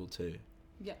incredible too.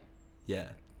 Yeah. Yeah,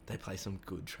 they play some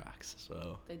good tracks as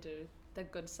well. They do. They're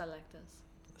good selectors.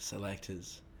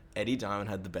 Selectors. Eddie Diamond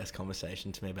had the best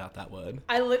conversation to me about that word.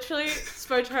 I literally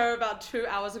spoke to her about 2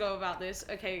 hours ago about this.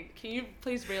 Okay, can you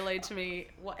please relay to me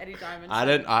what Eddie Diamond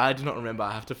said? I do not remember.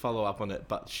 I have to follow up on it.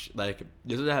 But like,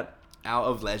 this was that Out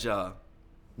of Leisure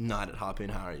night at Harpoon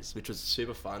Harry's, which was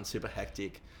super fun, super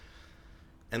hectic.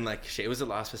 And, like, she was the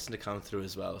last person to come through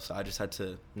as well. So I just had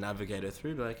to navigate her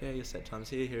through. Be like, hey, your set time's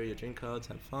here are your drink cards.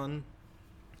 Have fun.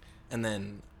 And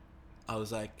then I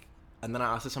was like... And then I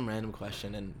asked her some random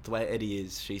question. And the way Eddie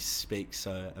is, she speaks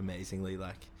so amazingly.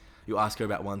 Like, you ask her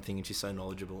about one thing and she's so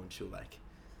knowledgeable. And she'll, like,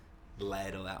 lay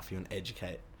it all out for you and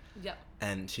educate. Yeah.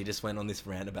 And she just went on this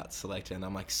rant about Selector. And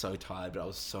I'm, like, so tired. But I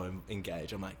was so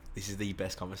engaged. I'm like, this is the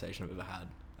best conversation I've ever had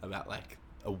about, like,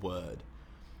 a word.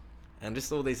 And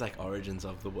just all these, like, origins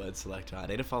of the word Selector. I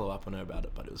need to follow up on her about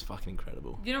it, but it was fucking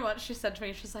incredible. You know what she said to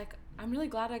me? She's like, I'm really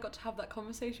glad I got to have that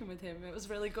conversation with him. It was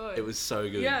really good. It was so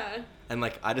good. Yeah. And,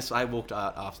 like, I walked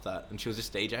out after that, and she was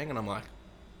just DJing, and I'm like,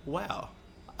 wow.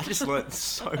 I just learnt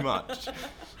so much.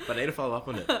 But I need to follow up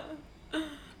on it.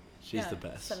 She's the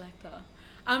best. Selector.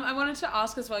 I wanted to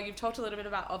ask as well, you've talked a little bit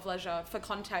about Of Leisure. For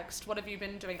context, what have you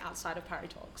been doing outside of Parry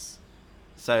Talks?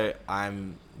 So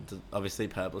I'm obviously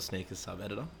Purple Sneakers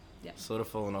sub-editor. Yeah. Sort of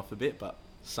fallen off a bit, but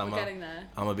summer, We're getting there.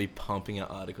 I'm going to be pumping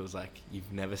out articles like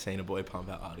you've never seen a boy pump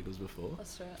out articles before.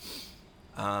 Let's do it.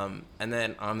 And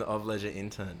then I'm the Of Leisure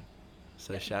intern.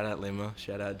 So Yeah. shout out Lima,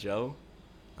 shout out Joel.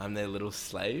 I'm their little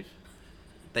slave.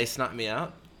 They snuck me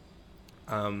out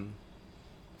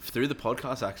through the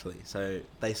podcast, actually. So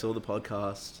they saw the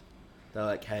podcast. They're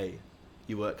like, hey,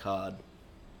 you work hard.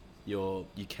 You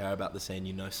care about the scene.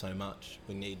 You know so much.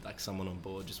 We need like someone on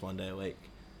board just one day a week.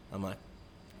 I'm like,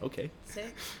 okay.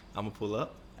 Sick. I'm gonna pull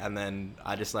up. And then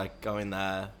I just like go in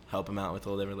there, help them out with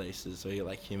all their releases. So you get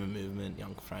like Human Movement,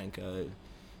 Young Franco,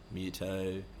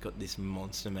 Muto, got this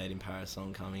Monster Made in Paris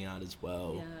song coming out as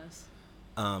well. Yes.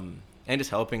 And just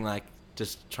helping, like,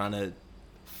 just trying to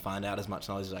find out as much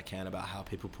knowledge as I can about how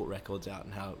people put records out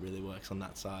and how it really works on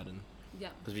that side. And Yeah.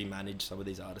 because we manage some of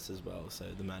these artists as well, so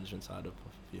the management side of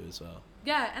you as well.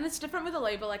 Yeah, and it's different with a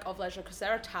label like Of Leisure because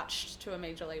they're attached to a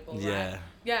major label, right? Yeah.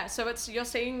 Yeah, so you're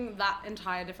seeing that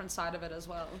entire different side of it as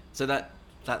well. So that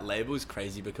label is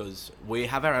crazy because we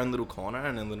have our own little corner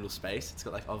and a little space. It's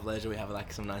got like Of Leisure. We have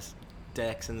like some nice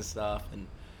decks and stuff, and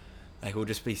like we'll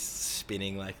just be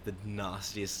spinning like the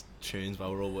nastiest tunes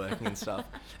while we're all working and stuff.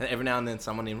 And every now and then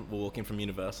someone will walk in from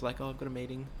Universal like, oh, I've got a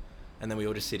meeting, and then we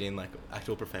all just sit in like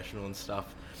actual professional and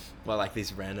stuff, while like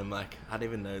these random like I don't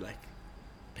even know like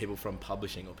people from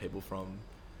publishing or people from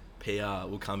PR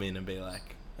will come in and be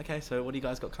like, okay, so what do you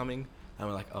guys got coming? And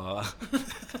we're like, oh.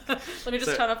 Let me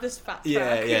just turn off this fat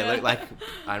track. Yeah. Like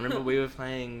I remember we were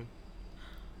playing.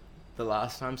 The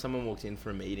last time someone walked in for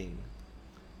a meeting,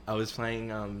 I was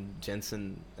playing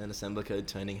Jensen and Assembler Code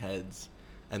Turning Heads,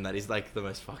 and that is like the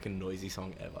most fucking noisy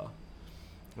song ever.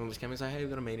 And we just came and said, hey, we've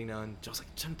got a meeting now, and Joel's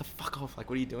like, turn the fuck off, like,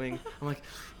 what are you doing? I'm like,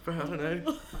 bro, I don't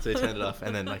know. So he turned it off,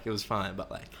 and then like it was fine,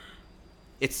 but like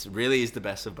it's really is the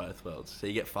best of both worlds. So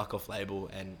you get fuck off label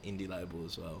and indie label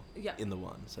as well. Yeah. In the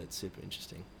one, so it's super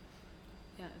interesting.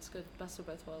 Yeah, it's good. Best of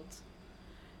both worlds.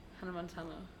 Hannah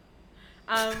Montana.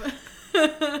 I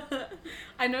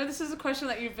know this is a question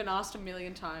that you've been asked a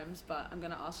million times, but I'm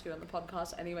going to ask you on the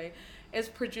podcast anyway. Is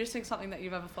producing something that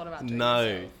you've ever thought about doing? No.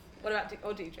 Yourself? What about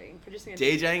or DJing? Producing a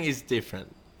DJing is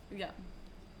different. Yeah.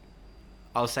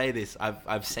 I'll say this.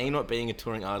 I've seen what being a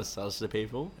touring artist does to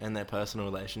people and their personal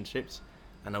relationships,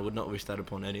 and I would not wish that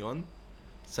upon anyone.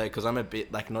 So, because I'm a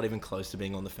bit, like, not even close to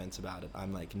being on the fence about it.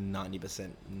 I'm, like,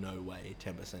 90% no way,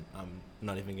 10%. I'm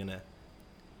not even gonna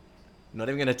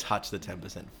touch the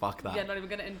 10%. Fuck that. Yeah, not even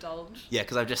going to indulge. Yeah,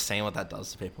 because I've just seen what that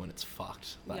does to people, and it's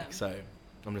fucked. Like, Yeah. so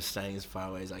I'm just staying as far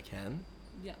away as I can.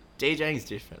 Yeah. DJing is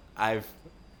different.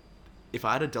 If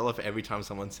I had $1 for every time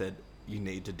someone said, you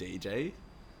need to DJ,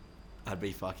 I'd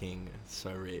be fucking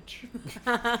so rich.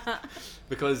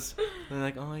 Because they're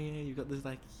like, oh yeah, you've got this,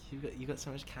 like, you got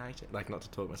so much character. Like, not to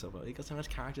talk myself up, you got so much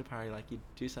character, Parry. Like, you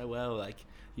do so well. Like,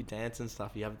 you dance and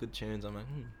stuff. You have good tunes. I'm like,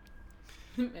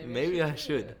 maybe I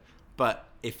should. But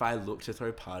if I look to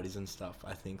throw parties and stuff,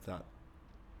 I think that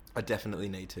I definitely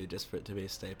need to, just for it to be a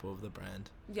staple of the brand.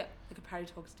 Yeah, like a Parry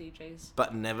Talks DJs. But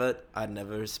I'd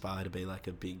never aspire to be like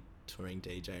a big touring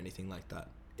DJ or anything like that.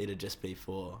 It'd just be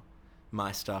for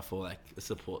my stuff or like the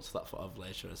support stuff for Of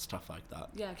Leisure, stuff like that.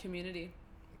 Yeah, community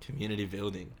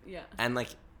building. Yeah. And like,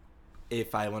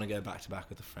 if I want to go back to back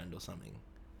with a friend or something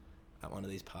at one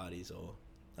of these parties, or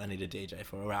I need a DJ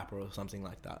for a rapper or something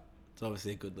like that, it's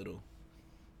obviously a good little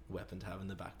weapon to have in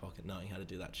the back pocket, knowing how to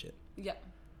do that shit. Yeah.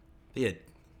 But yeah,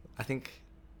 I think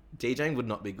DJing would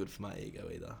not be good for my ego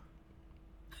either.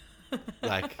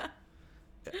 Like,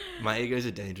 my ego is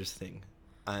a dangerous thing,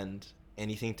 and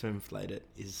anything to inflate it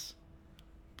is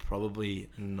probably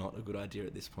not a good idea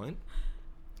at this point.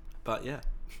 But yeah.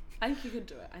 I think you could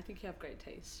do it. I think you have great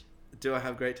taste. Do I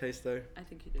have great taste though? I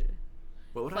think you do.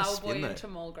 What would I Flower spin boy though? into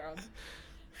mall grub.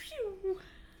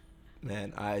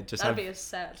 Man, I just That'd be a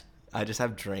set. I just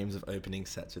have dreams of opening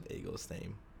sets with Eagles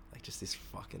theme. Like, just this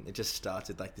fucking... It just starts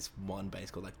with, like, this one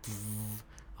bass called, like...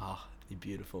 Ah, it'd be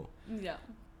beautiful. Yeah.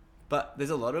 But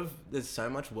there's so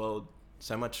much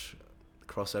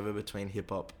crossover between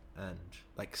hip-hop and,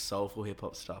 like, soulful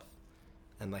hip-hop stuff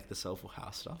and, like, the soulful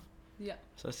house stuff. Yeah.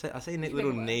 So I say a can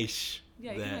little make it work. niche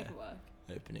Yeah, you there. can make it work.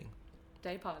 Opening.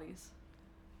 Day parties.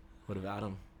 What about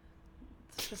them?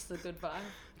 It's just a good vibe.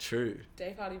 True.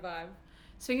 Day party vibe.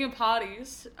 Speaking of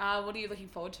parties, what are you looking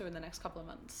forward to in the next couple of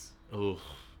months? Oh.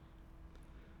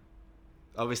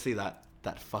 Obviously that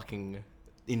fucking...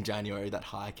 In January, that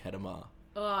high Kedamar.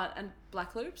 Oh, and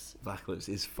Black Loops? Black Loops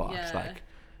is fucked. Yeah. Like,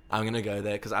 I'm going to go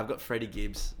there because I've got Freddie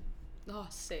Gibbs Oh,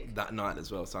 sick. that night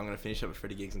as well. So I'm going to finish up with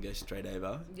Freddie Gibbs and go straight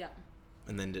over. Yeah.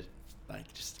 And then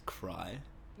just cry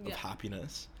of Yeah.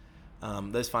 happiness.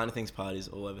 Those Finer Things parties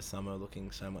all over summer are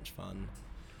looking so much fun.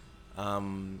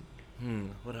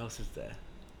 What else is there?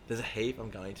 There's a heap I'm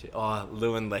going to. Oh,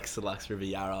 Lou and Lex Deluxe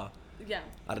Riviera. Yeah.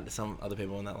 Some other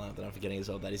people on that lineup that I'm forgetting as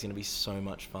well. That is going to be so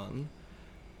much fun.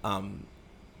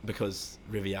 Because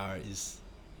Riviera is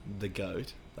the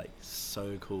GOAT. Like,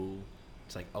 so cool.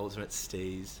 It's like ultimate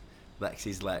steez.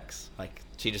 Lexi's Lex. Like,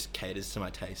 she just caters to my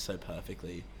taste so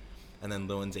perfectly. And then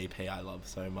Lewin's EP I love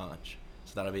so much.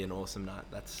 So that'll be an awesome night.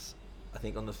 That's, I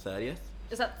think, on the 30th.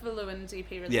 Is that for Lewin's EP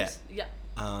release? Yeah.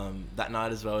 That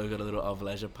night as well, we've got a little of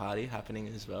leisure party happening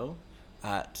as well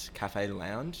at Cafe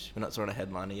Lounge. We're not sort of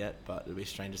headliner yet, but it'll be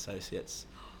Strange Associates.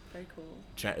 Very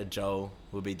cool. Joel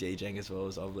will be DJing as well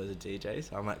as of leisure DJs.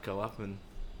 So I might go up and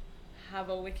have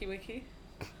a wiki.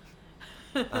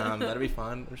 that'll be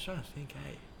fun. I'm just trying to think.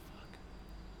 Hey, fuck.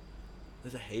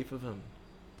 There's a heap of them.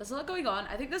 There's a lot going on.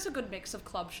 I think there's a good mix of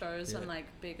club shows and like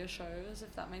bigger shows,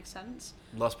 if that makes sense.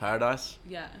 Lost Paradise.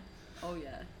 Yeah. Oh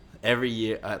yeah. Every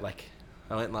year, I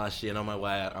went last year, and on my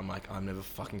way out, I'm like, I'm never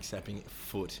fucking stepping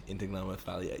foot into Glenworth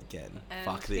Valley again. And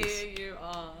fuck this. Here you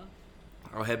are.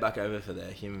 I'll head back over for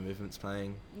their Human Movement's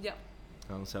playing. Yep.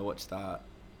 So I'll watch that.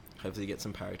 Hopefully get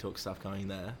some Parry Talk stuff going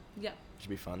there. Yep. Should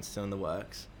be fun. Still in the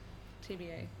works.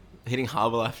 TBA. Hitting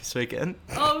Harbour Life this weekend.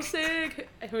 Oh, sick!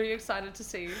 Who are you excited to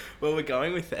see? Well, we're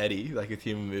going with Eddie, like with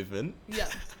Human Movement. Yeah.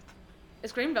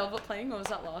 Is Green Velvet playing, or was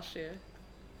that last year?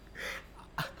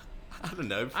 I don't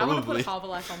know, I probably. want to put Harbour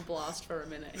Life on blast for a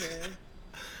minute here.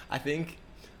 I think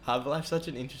Harbour Life's such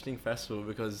an interesting festival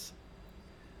because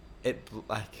it,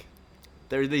 like,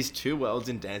 there are these two worlds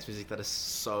in dance music that are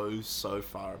so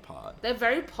far apart. They're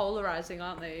very polarizing,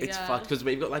 aren't they? It's fucked because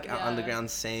we've got, like, our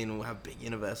underground scene, we'll have big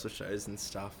Universal shows and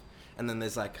stuff. And then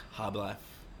there's, like, Harbour Life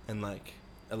and, like,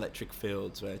 Electric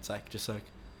Fields where it's, like, just, like,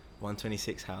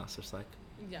 126 house. It's, like,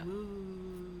 yeah.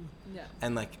 woo. Yeah.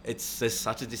 And, like, there's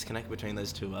such a disconnect between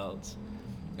those two worlds.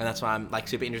 And that's why I'm, like,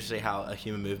 super interested to see how a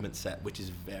Human Movement set, which is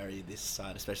very this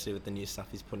side, especially with the new stuff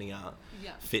he's putting out,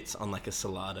 fits on, like, a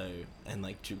Salado and,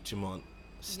 like, Duke Dumont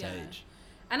stage.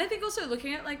 Yeah. And I think also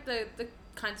looking at, like, the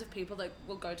kinds of people that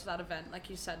will go to that event, like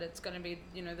you said, it's going to be,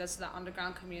 you know, there's that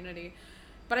underground community.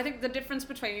 But I think the difference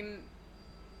between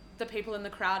the people in the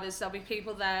crowd is there'll be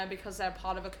people there because they're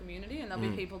part of a community, and there'll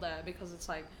be people there because it's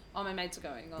like, oh, my mates are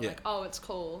going, or like, oh, it's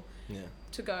cool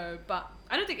to go. But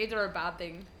I don't think either are a bad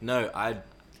thing. No, I'd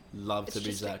love It's to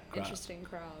be just that an crowd. interesting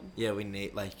crowd. Yeah, we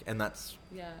need, like, and that's,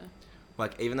 Yeah.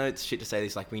 like, even though it's shit to say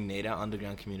this, like, we need our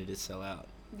underground community to sell out.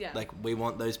 Yeah. Like, we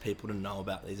want those people to know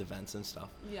about these events and stuff.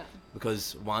 Yeah.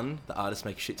 Because, one, the artists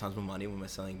make shit tons more money when we're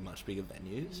selling much bigger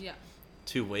venues. Yeah.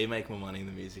 Two, we make more money in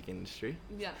the music industry.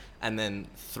 Yeah. And then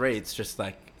three, it's just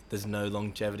like there's no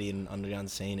longevity in an underground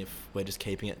scene if we're just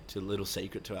keeping it to a little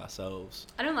secret to ourselves.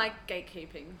 I don't like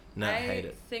gatekeeping. No, I hate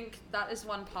it. I think that is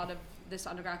one part of this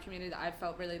underground community that I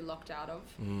felt really locked out of.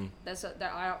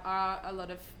 There are a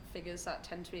lot of figures that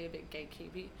tend to be a bit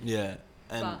gatekeepy. Yeah.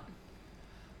 And but,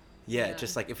 yeah,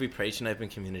 just like if we preach an open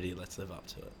community, let's live up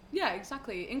to it. Yeah,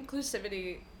 exactly.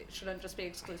 Inclusivity shouldn't just be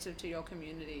exclusive to your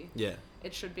community. Yeah.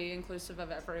 It should be inclusive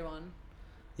of everyone.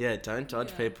 Yeah, don't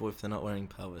judge people if they're not wearing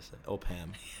pelvis or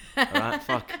Pam. Alright,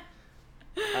 fuck.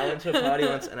 I went to a party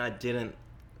once and I didn't...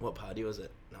 What party was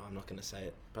it? No, I'm not going to say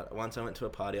it. But once I went to a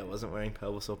party, I wasn't wearing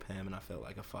pelvis or Pam and I felt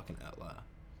like a fucking outlier.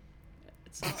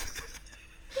 It's not...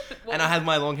 And I had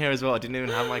my long hair as well. I didn't even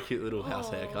have my cute little house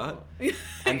haircut.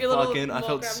 And fucking, I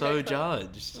felt so haircut.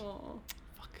 Judged. Oh.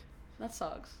 Fuck. That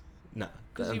sucks. No.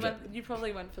 Because you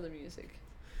probably went for the music.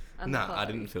 No, I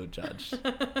didn't feel judged.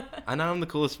 I know I'm the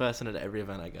coolest person at every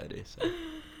event I go to. So.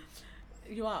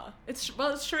 You are. It's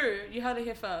true. You heard it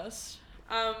here first.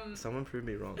 Someone prove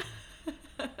me wrong.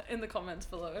 In the comments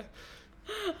below.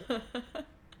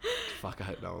 Fuck, I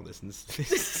hope no one listens to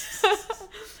this.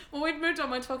 Well, we've moved on.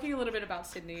 We're talking a little bit about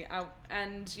Sydney.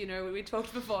 And, you know, we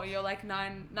talked before, you're like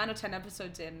 9 or 10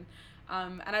 episodes in.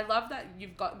 And I love that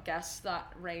you've got guests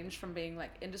that range from being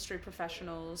like industry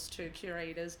professionals to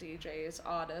curators, DJs,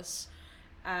 artists,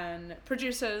 and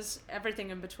producers, everything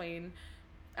in between.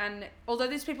 And although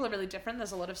these people are really different,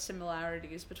 there's a lot of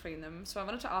similarities between them. So I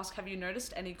wanted to ask, have you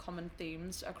noticed any common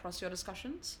themes across your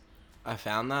discussions? I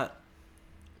found that,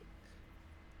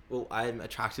 well, I'm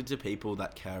attracted to people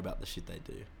that care about the shit they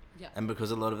do. Yeah. And because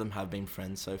a lot of them have been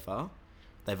friends so far,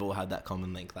 they've all had that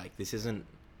common link. Like, this isn't...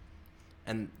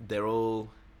 And they're all...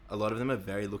 A lot of them are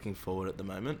very looking forward at the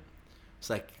moment. It's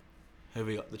like, who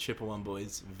we got? The Triple One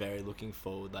boys, very looking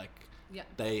forward. Like,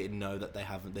 they know that they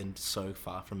haven't been so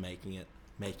far from making it,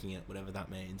 whatever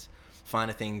that means.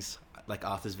 Finer Things, like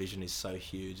Arthur's vision is so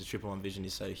huge. The Triple One vision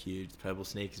is so huge. The Purple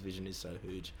Sneakers vision is so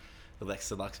huge. The Lex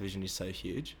Deluxe vision is so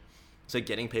huge. So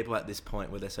getting people at this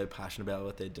point where they're so passionate about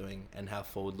what they're doing and how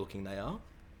forward-looking they are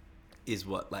is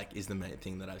what, like, is the main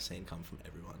thing that I've seen come from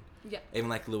everyone. Yeah. Even,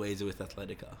 like, Louisa with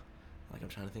Athletica. Like, I'm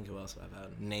trying to think who else I've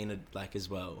had. Nina, like, as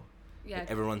well. Yeah.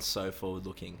 Like, everyone's so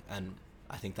forward-looking, and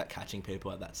I think that catching people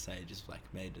at that stage has, like,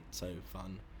 made it so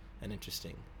fun and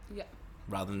interesting. Yeah.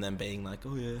 Rather than them being like,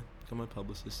 oh, yeah, become my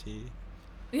publicist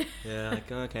here. Yeah, like,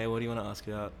 okay, what do you want to ask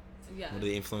about? Yeah. What are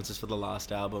the influences for the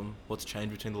last album? What's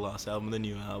changed between the last album and the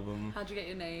new album? How'd you get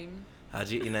your name?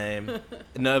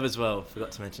 Nerve as well.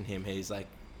 Forgot to mention him. He's like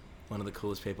one of the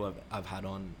coolest people I've had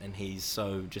on, and he's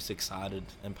so just excited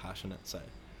and passionate. So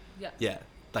yeah,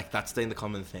 like that's the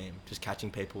common theme. Just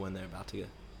catching people when they're about to go.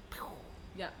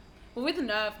 Yeah. Well, with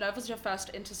Nerve was your first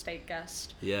interstate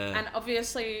guest. Yeah. And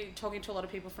obviously, talking to a lot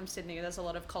of people from Sydney, there's a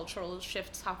lot of cultural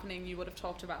shifts happening. You would have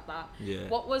talked about that. Yeah.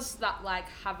 What was that like,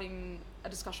 having a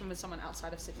discussion with someone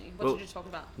outside of Sydney? What did you talk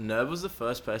about? Nerve was the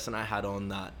first person I had on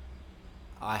that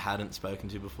I hadn't spoken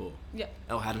to before. Yeah.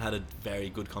 Or hadn't had a very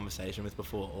good conversation with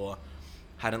before, or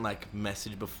hadn't like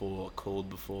messaged before, called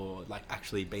before, like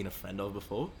actually been a friend of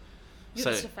before. You're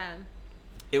just a fan.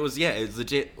 It was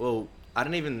legit. Well, I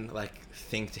didn't even like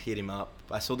think to hit him up.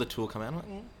 I saw the tour come out. I'm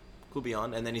like, could be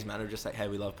on. And then his manager just like, hey,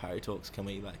 we love Parry Talks. Can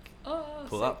we like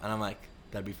pull sick. up? And I'm like,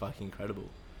 that'd be fucking incredible.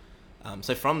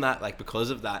 So from that, like because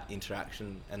of that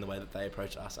interaction and the way that they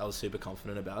approached us, I was super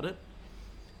confident about it.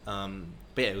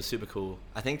 But yeah, it was super cool.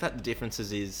 I think that the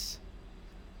differences is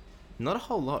not a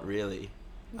whole lot really.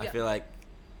 Yeah. I feel like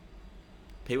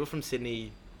people from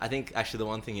Sydney, I think actually the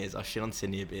one thing is I shit on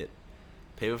Sydney a bit.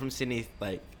 People from Sydney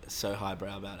like so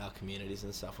highbrow about our communities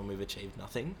and stuff when we've achieved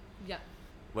nothing. Yeah.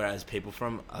 Whereas people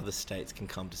from other states can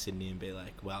come to Sydney and be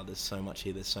like, wow, there's so much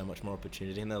here, there's so much more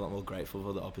opportunity, and they're a lot more grateful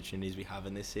for the opportunities we have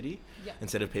in this city. Yeah.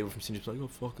 Instead of people from Sydney just like, oh,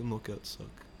 fucking lookouts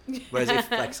suck. Whereas if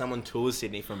like someone tours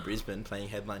Sydney from Brisbane playing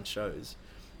headline shows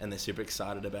and they're super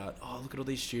excited about, oh, look at all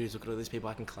these studios, look at all these people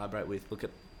I can collaborate with, look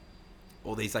at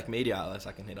all these like media outlets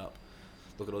I can hit up,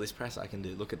 look at all this press I can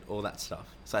do, look at all that stuff.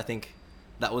 So I think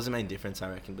that was the main difference, I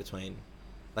reckon, between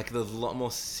like there's a lot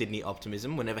more Sydney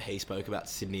optimism. Whenever he spoke about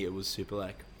Sydney, it was super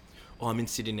like, oh, I'm in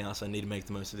Sydney now, so I need to make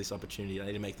the most of this opportunity. I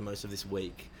need to make the most of this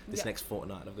week, this next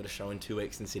fortnight. I've got a show in 2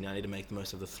 weeks in Sydney. I need to make the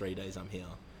most of the 3 days I'm here.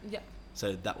 Yeah.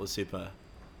 So that was super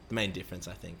the main difference,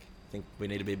 I think. I think we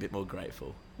need to be a bit more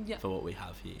grateful for what we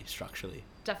have here structurally.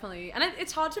 Definitely. And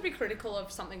it's hard to be critical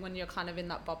of something when you're kind of in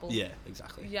that bubble. Yeah,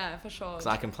 exactly. Yeah, for sure. Because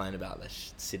I complain about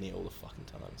this Sydney all the fucking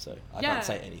time, so I can't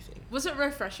say anything. Was it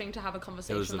refreshing to have a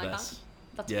conversation it was the like best. that?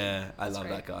 That's yeah, cool. I love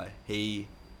that guy. He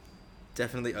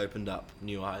definitely opened up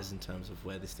new eyes in terms of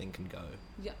where this thing can go.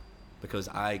 Yeah. Because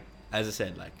as I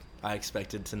said, like, I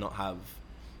expected to not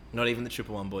even the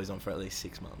Triple One boys on for at least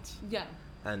 6 months. Yeah.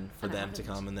 And for them to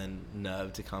come and then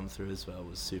Nerve to come through as well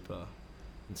was super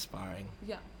inspiring.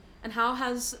 Yeah. And how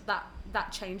has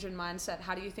that change in mindset,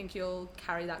 how do you think you'll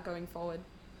carry that going forward?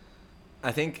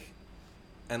 I think,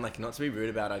 and like not to be rude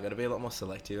about it, I got to be a lot more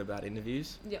selective about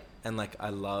interviews. Yep. And like I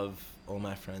love all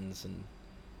my friends and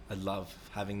I love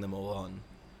having them all on.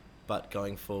 But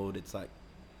going forward, it's like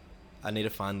I need to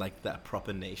find like that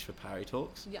proper niche for Parry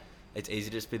Talks. Yeah. It's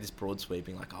easy to just be this broad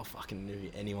sweeping, like I'll fucking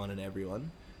interview anyone and everyone.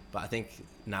 But I think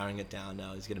narrowing it down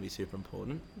now is going to be super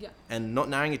important. Yeah. And not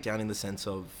narrowing it down in the sense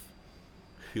of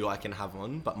who I can have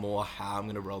on, but more how I'm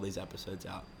going to roll these episodes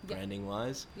out, branding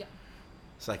wise. Yeah.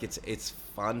 So like it's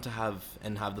fun to have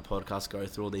the podcast go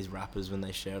through all these rappers when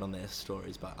they share it on their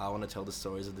stories, but I want to tell the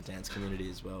stories of the dance community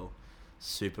as well,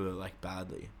 super like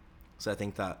badly. So I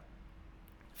think that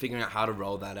figuring out how to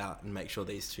roll that out and make sure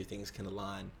these two things can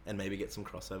align and maybe get some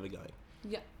crossover going.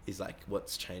 Yeah. Is like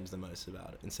what's changed the most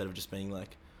about it, instead of just being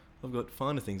like, I've got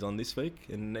finer things on this week,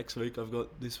 and next week I've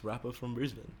got this rapper from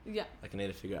Brisbane. Yeah. Like I need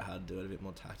to figure out how to do it a bit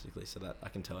more tactically so that I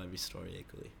can tell every story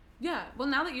equally. Yeah. Well,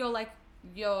 now that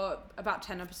you're about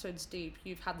 10 episodes deep,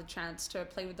 you've had the chance to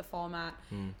play with the format,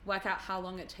 work out how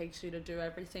long it takes you to do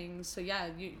everything. So yeah,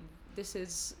 you've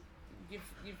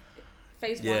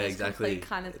phase one is complete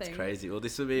kind of thing. It's crazy. Well,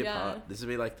 this will be this will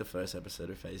be like the first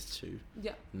episode of phase 2.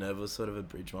 Yeah. Nerve was sort of a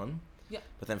bridge one. Yeah.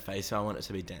 But then phase 2, I want it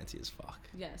to be dancey as fuck.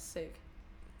 Yeah, sick.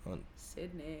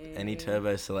 Sydney. Any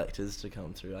turbo selectors to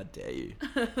come through, I dare you.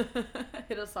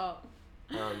 Hit us up.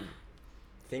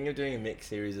 Thinking of doing a mix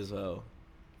series as well,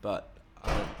 but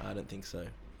I don't think so.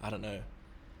 I don't know.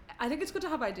 I think it's good to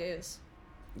have ideas.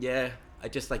 Yeah, I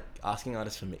just like asking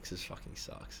artists for mixes fucking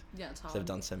sucks. Yeah, it's hard. 'Cause I've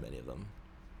done so many of them.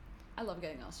 I love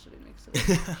getting asked to do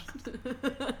mixes.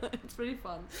 It's pretty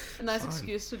fun. A nice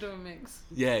excuse to do a mix.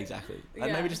 Yeah, exactly. Yeah.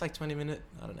 Maybe just like 20-minute,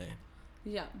 I don't know.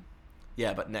 Yeah.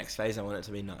 Yeah, but next phase, I want it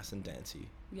to be nice and dancey.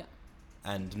 Yeah.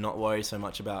 And not worry so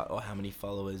much about how many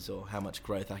followers or how much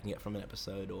growth I can get from an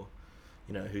episode or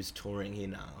who's touring here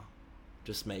now,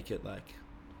 just make it like,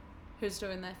 Who's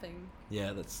doing their thing.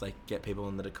 yeah, let's like get people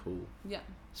in that are cool. Yeah.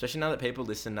 Especially now that people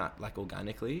listen like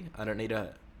organically. I don't need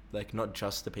to, like, not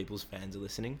just the people's fans are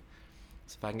listening.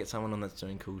 So if I can get someone on that's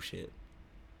doing cool shit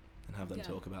and have them Yeah.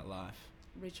 talk about life,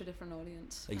 Reach a different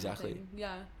audience. kind of Exactly. thing.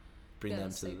 Yeah. bring Yeah, them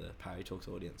that's to sick. the Parry Talks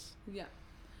audience. Yeah.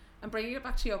 And bringing it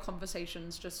back to your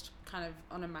conversations, just kind of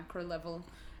on a macro level,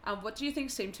 what do you think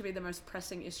seem to be the most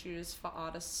pressing issues for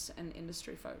artists and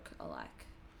industry folk alike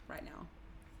right now?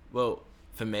 Well,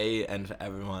 for me and for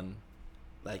everyone,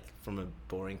 like, from a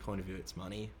boring point of view, it's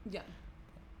money. Yeah.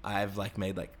 I've like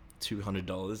made like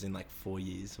 $200 in like 4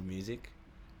 years of music.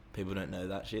 People don't know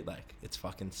that shit. Like, it's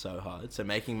fucking so hard. So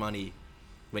making money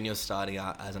when you're starting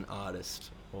out as an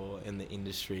artist or in the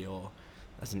industry or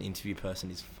as an interview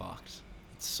person is fucked.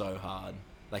 It's so hard.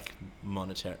 Like,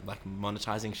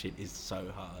 monetizing shit is so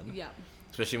hard. Yeah.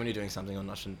 Especially when you're doing something on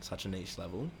such a niche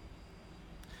level.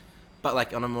 But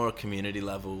like on a more community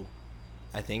level,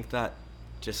 I think that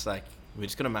just like we're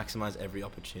just gonna maximize every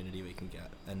opportunity we can get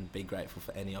and be grateful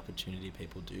for any opportunity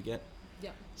people do get.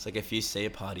 Yeah. It's like, if you see a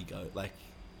party, go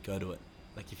to it.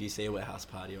 Like, if you see a warehouse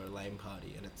party or a lame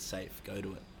party and it's safe, go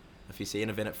to it. If you see an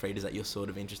event at Frida's that you're sort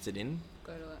of interested in,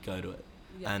 Go to it. go to it.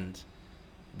 Yeah. And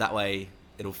that way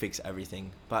it'll fix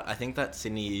everything. But I think that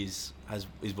Sydney is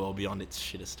well beyond its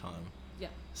shittest time. Yeah.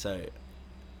 So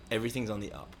everything's on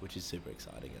the up, which is super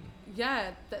exciting. And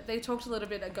Yeah, they talked a little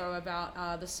bit ago about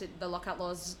the lockout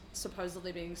laws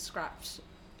supposedly being scrapped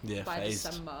yeah, by phased.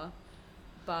 December.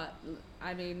 But,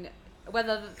 I mean,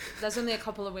 whether there's only a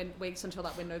couple of weeks until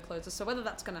that window closes, so whether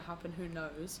that's going to happen, who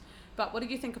knows. But what do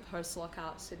you think a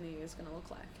post-lockout Sydney is going to look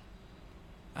like?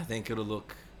 I think it'll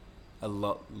look a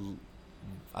lot.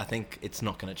 I think it's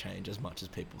not going to change as much as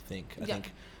people think. I Yeah.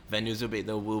 think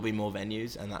there will be more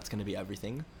venues, and that's going to be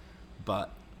everything.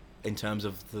 But in terms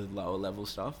of the lower level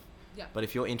stuff, Yeah. but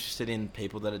if you're interested in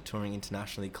people that are touring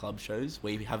internationally club shows,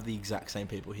 we have the exact same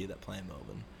people here that play in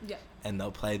Melbourne. Yeah. And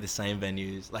they'll play the same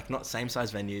venues, like not same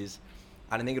size venues.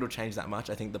 I don't think it'll change that much.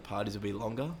 I think the parties will be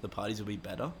longer, the parties will be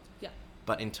better. Yeah.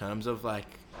 But in terms of like,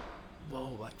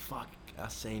 whoa, like fuck, our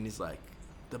scene is like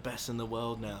the best in the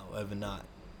world now overnight.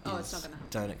 Oh, it's not gonna happen.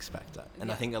 Don't expect that. And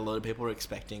I Yeah. think a lot of people are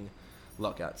expecting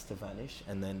lockouts to vanish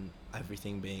and then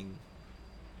everything being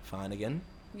fine again.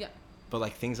 Yeah. But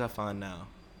like, things are fine now,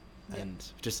 Yeah.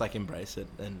 and just like embrace it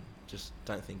and just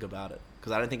don't think about it,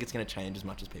 because I don't think it's going to change as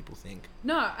much as people think.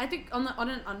 No, I think on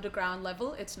an underground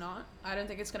level, it's not. I don't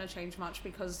think it's going to change much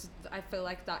because I feel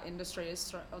like that industry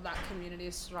or that community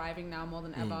is thriving now more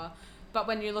than ever. But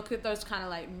when you look at those kind of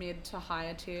like mid to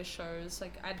higher tier shows,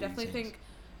 like I definitely things.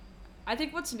 I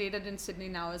think what's needed in Sydney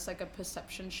now is like a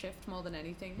perception shift more than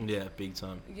anything. Yeah, big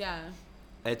time. Yeah.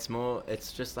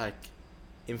 It's just like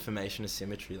information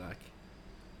asymmetry. Like,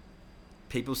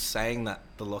 people saying that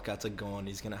the lockouts are gone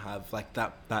is going to have like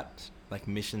that like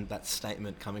mission, that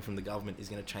statement coming from the government is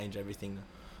going to change everything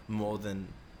more than,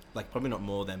 like, probably not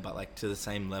more than, but like to the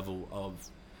same level of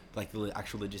like the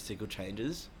actual logistical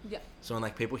changes. Yeah. So when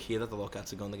like people hear that the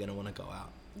lockouts are gone, they're going to want to go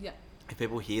out. Yeah. If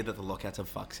people hear that the lockouts have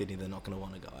fucked Sydney, they're not going to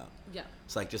want to go out. Yeah.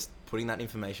 It's like just putting that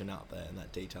information out there, and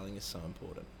that detailing is so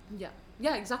important. Yeah.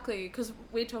 Yeah, exactly. Because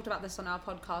we talked about this on our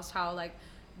podcast, how like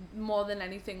more than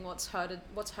anything, what's hurt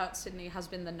Sydney has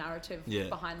been the narrative Yeah.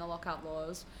 behind the lockout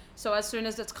laws. So as soon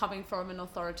as it's coming from an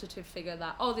authoritative figure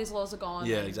that, oh, these laws are gone.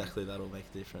 Yeah, and- exactly. That'll make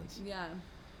a difference. Yeah.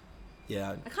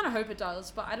 Yeah. I kind of hope it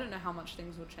does, but I don't know how much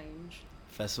things will change.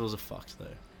 Festivals are fucked though.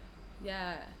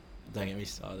 Yeah. Don't get me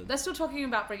started. They're still talking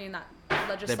about bringing that They're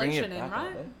bringing it legislation in, back, right?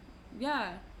 aren't they?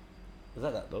 Yeah. Is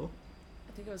that law?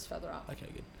 I think it was further up. Okay,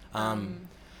 good.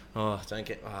 Oh, don't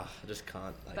get. I just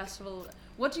can't. Like, Festival.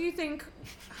 What do you think?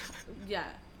 Yeah.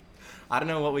 I don't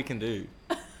know what we can do.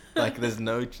 Like, there's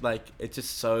no like. It's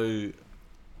just so.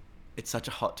 It's such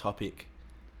a hot topic.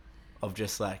 Of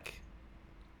just like.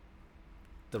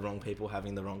 The wrong people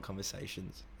having the wrong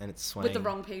conversations, and it's swaying. With the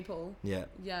wrong people. Yeah.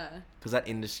 Yeah. Because that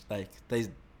industry, like,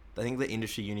 I think the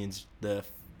industry unions, the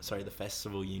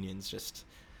festival unions just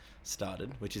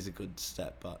started, which is a good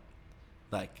step, but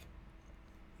like,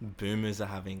 boomers are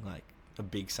having like a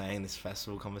big say in this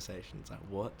festival conversation. It's like,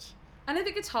 what? And I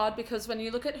think it's hard because when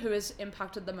you look at who is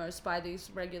impacted the most by these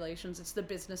regulations, it's the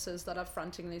businesses that are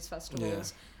fronting these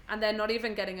festivals, and they're not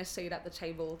even getting a seat at the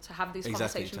table to have these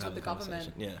conversations with the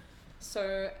government. Yeah.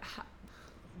 So,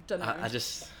 don't know. I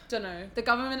just don't know. The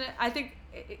government, I think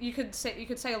you could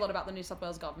say a lot about the New South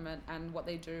Wales government and what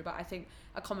they do, but I think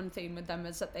a common theme with them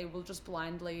is that they will just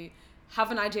blindly have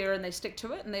an idea and they stick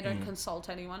to it and they don't consult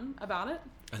anyone about it.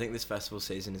 I think this festival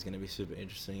season is going to be super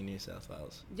interesting in New South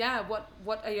Wales. Yeah.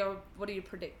 What do you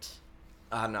predict?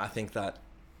 I don't know. I think that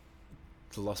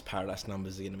the Lost Paradise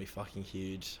numbers are going to be fucking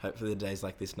huge. Hopefully the days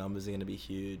like this numbers are going to be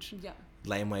huge. Yeah.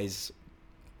 Laneways,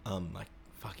 like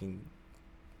fucking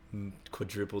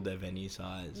quadrupled their venue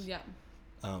size. Yeah.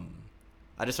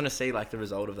 I just want to see like the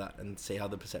result of that and see how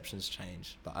the perceptions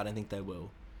change, but I don't think they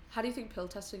will. How do you think pill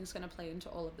testing is going to play into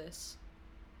all of this?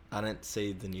 I don't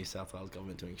see the New South Wales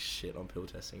government doing shit on pill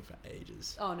testing for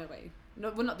ages. Oh, no way.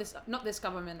 No, well, not this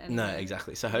government anyway. No,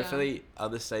 exactly. So hopefully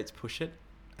other states push it,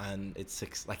 and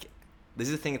it's like, this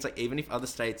is the thing, it's like, even if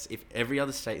every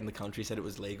other state in the country said it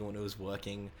was legal and it was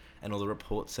working, and all the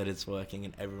reports said it's working,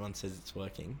 and everyone says it's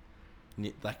working,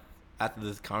 like, at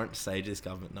the current stage of this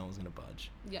government, no one's going to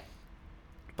budge. Yeah.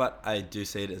 But I do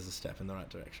see it as a step in the right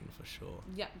direction, for sure.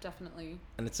 Yeah, definitely.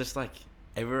 And it's just like,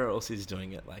 everywhere else is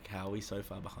doing it, like, how are we so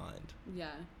far behind?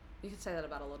 Yeah. You could say that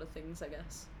about a lot of things, I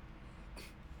guess.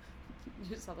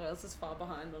 New South Wales is far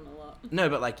behind on a lot. No,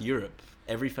 but like Europe,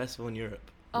 every festival in Europe.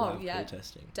 Oh, yeah. Pill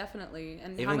testing. Definitely.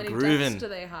 And Even how many Grooven. deaths do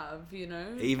they have, you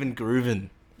know? Even Grooven.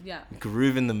 Yeah.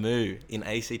 Grooven the Moo in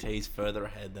ACT is further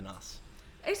ahead than us.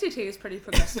 ACT is pretty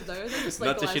progressive though. They just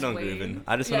Not to legalised shit on weed. Grooven.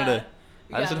 I just wanted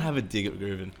to have a dig at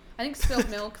Grooven. I think Spilt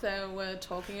Milk they were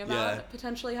talking about Yeah.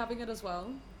 potentially having it as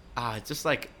well. It's just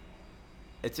like,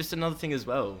 it's just another thing as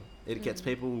well. It gets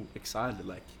people excited.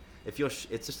 Like, if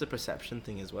it's just a perception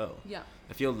thing as well. Yeah.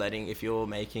 If you're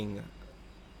making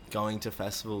going to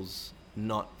festivals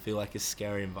not feel like a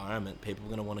scary environment, people are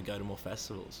going to want to go to more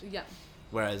festivals. Yeah.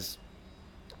 Whereas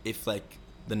if like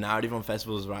the narrative on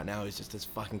festivals right now is just there's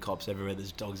fucking cops everywhere,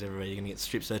 there's dogs everywhere, you're going to get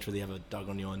strip searched whether you have a dog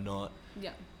on you or not.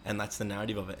 Yeah. And that's the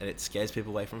narrative of it, and it scares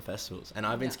people away from festivals. And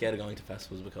I've been scared of going to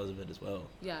festivals because of it as well.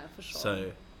 Yeah, for sure.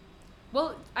 So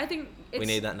well, I think we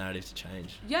need that narrative to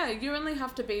change. Yeah, you only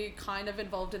have to be kind of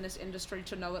involved in this industry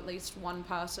to know at least one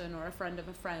person or a friend of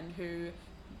a friend who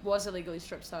was illegally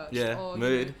strip searched. Yeah, or,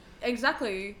 mood. You know,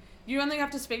 exactly. You only have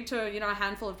to speak to, a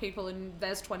handful of people, and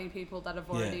there's 20 people that have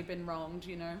already been wronged,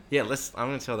 Yeah, I'm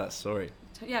going to tell that story.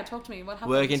 Talk to me. What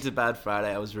happened? Working to Bad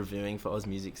Friday, I was reviewing for Oz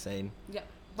Music Scene. Yeah.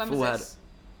 When was this?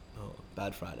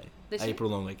 Bad Friday. This April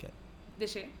long weekend.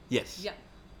 This year? Yes. Yeah.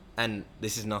 And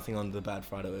this is nothing on the Bad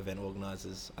Friday event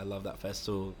organisers. I love that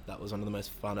festival. That was one of the most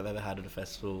fun I've ever had at a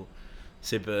festival.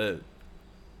 Super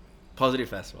positive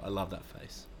festival. I love that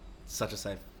place. Such a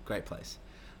safe, great place.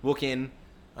 Walk in,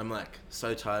 I'm like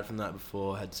so tired from the night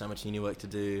before, had so much uni work to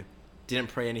do, didn't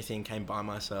pre anything, came by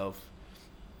myself,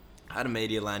 had a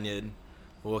media lanyard,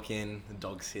 walk in, the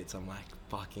dog sits, I'm like,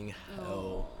 fucking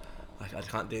hell. Like, I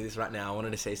can't do this right now. I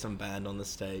wanted to see some band on the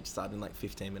stage, started in like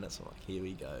 15 minutes, I'm like, here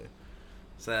we go.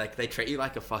 So like they treat you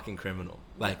like a fucking criminal.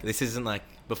 Like this isn't like,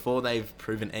 before they've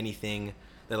proven anything,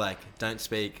 they're like, don't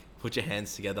speak, put your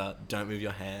hands together, don't move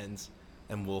your hands,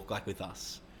 and walk like with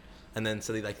us. And then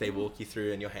so they walk you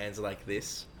through and your hands are like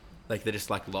this, like they're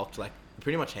just like locked, like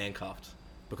pretty much handcuffed,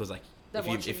 because like they're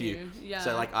if you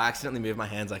so like I accidentally move my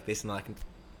hands like this and I can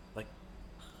like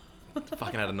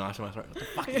fucking had a knife in my throat. What the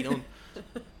fuck are you doing?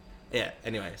 Yeah.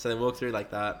 Anyway, so they walk through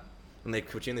like that, and they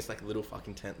put you in this like little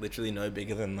fucking tent, literally no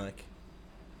bigger than like.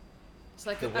 It's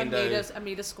like the a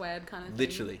meter squared kind of thing.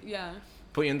 Literally. Yeah.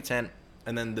 Put you in the tent,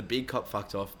 and then the big cop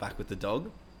fucked off back with the dog,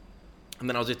 and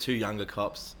then I was with two younger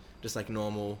cops, just like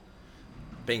normal,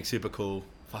 being super cool,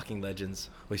 fucking legends.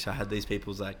 Wish I had these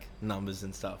people's like numbers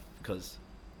and stuff, because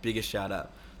biggest shout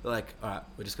out. They're like, all right,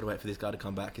 we're just gonna wait for this guy to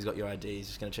come back. He's got your ID. He's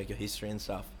just gonna check your history and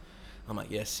stuff. I'm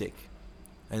like, yeah, sick.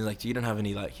 And he's like, you don't have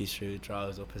any like history with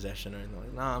drugs or possession or anything? I'm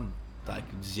like, nah, I'm like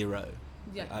zero.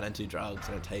 Yeah. Like, I don't do drugs.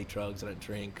 I don't take drugs. I don't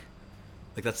drink.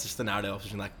 Like that's just the narrative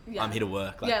option. Like I'm here to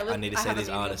work. Like I need to see these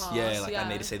artists. I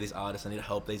need to see these artists. I need to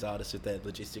help these artists with their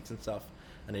logistics and stuff.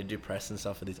 I need to do press and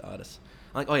stuff for these artists.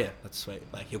 I'm like, oh yeah, that's sweet.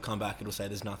 Like he'll come back. It'll say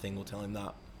there's nothing. We'll tell him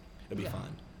that. It'll be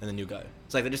fine. And then you'll go.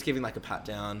 It's like they're just giving like a pat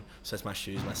down. So it's my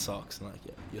shoes, my socks, and like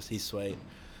yeah, he's sweet.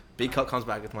 Big cop comes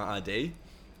back with my ID.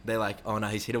 They're like, oh no,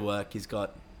 he's here to work.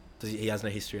 He has no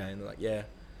history. And they're like, yeah.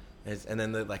 And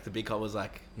then the big cop was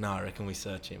like, no, I reckon we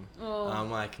search him. Oh. And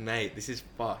I'm like, mate, this is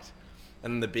fucked.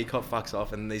 And then the big cop fucks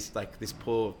off, and this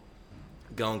poor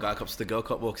girl and guy cops, the girl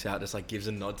cop walks out, just like gives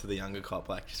a nod to the younger cop,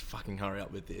 like just fucking hurry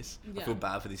up with this. Yeah. I feel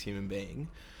bad for this human being.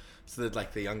 So that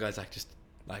like the young guy's like just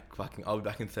like fucking, I'll be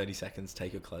back in 30 seconds,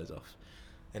 take your clothes off.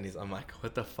 And I'm like,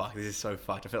 what the fuck? This is so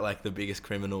fucked. I felt like the biggest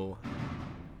criminal.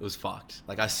 It was fucked.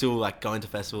 Like I still like going to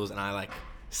festivals, and I like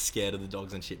scared of the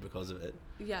dogs and shit because of it.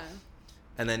 Yeah.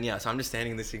 And then so I'm just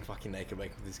standing in this thing fucking naked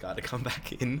waiting for this guy to come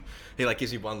back in. He like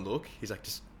gives me one look. He's like,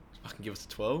 just fucking give us a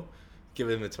 12. Give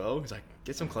him a 12. He's like,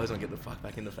 get some clothes on, get the fuck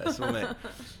back in the festival, mate.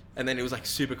 And then it was like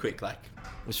super quick. Like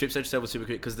the strip search was super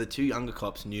quick because the two younger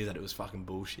cops knew that it was fucking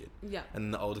bullshit. Yeah.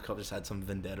 And the older cop just had some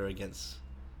vendetta against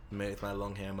me with my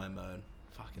long hair and my moan.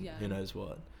 fucking Yeah. who knows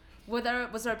what. Was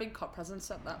there a big cop presence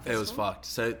at that festival? It was fucked.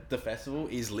 So the festival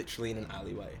is literally in an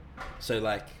alleyway. So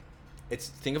like,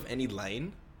 think of any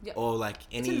lane. Yep. Or like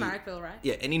It's any. in Marrickville, right?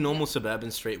 Yeah, any normal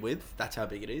suburban street width. That's how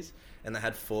big it is. And they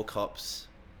had 4 cops,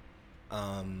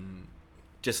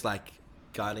 just like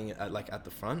guarding it at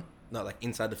the front, not like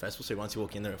inside the festival. So once you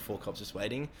walk in, there are 4 cops just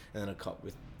waiting, and then a cop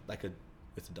with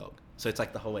a dog. So it's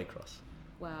like the whole way across.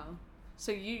 Wow.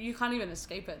 So you can't even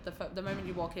escape it. The moment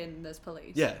you walk in, there's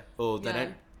police. Yeah. Or they Yeah.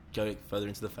 don't go further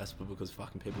into the festival because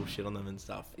fucking people shit on them and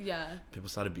stuff. Yeah. People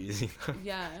start abusing them.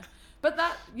 Yeah. But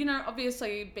that,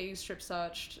 obviously being strip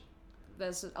searched,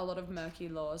 there's a lot of murky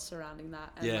laws surrounding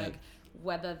that. And Yeah. like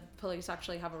whether police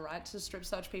actually have a right to strip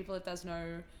search people if there's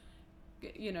no,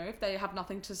 if they have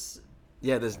nothing to...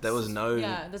 Yeah, there was no...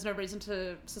 Yeah, there's no reason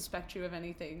to suspect you of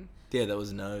anything. Yeah, there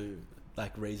was no,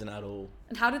 like, reason at all.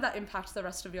 And how did that impact the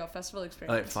rest of your festival Oh,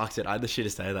 experience? fucked it. I had the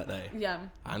shittest day that day. Yeah.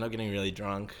 I ended up getting really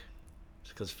drunk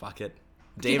just because fuck it.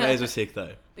 DMAs were sick,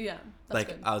 though. Yeah, that's Like,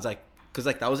 good. I was like... Because,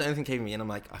 like, that was the only thing keeping me in. I'm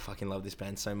like, I fucking love this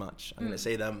band so much. I'm going to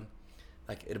see them.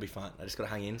 Like, it'll be fine. I just got to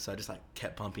hang in. So I just, like,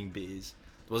 kept pumping beers.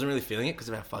 Wasn't really feeling it because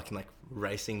of how fucking, like,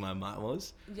 racing my mind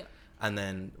was. Yeah. And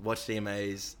then watched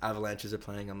DMAs, Avalanches are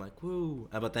playing. I'm like, woo.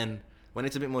 But then when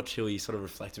it's a bit more chill, you sort of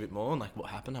reflect a bit more on, like, what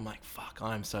happened. I'm like, fuck,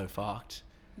 I'm so fucked.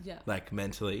 Yeah. Like,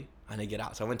 mentally. I need to get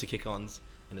out. So I went to Kick-Ons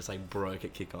and just, like, broke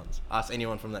at Kick-Ons. Ask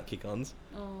anyone from that Kick-Ons.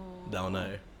 Oh. They'll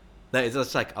know. It's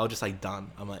just, like, I was just, like, done.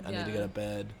 I'm like, I need to Yeah. go to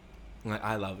bed. I'm like,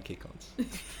 I love Kick-Ons.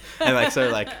 And, like, so,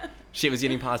 like, shit was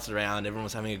getting passed around. Everyone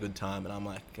was having a good time. And I'm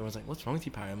like, everyone's like, what's wrong with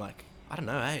you, Parry? I'm like, I don't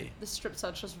know, hey. The strip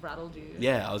search just rattled you.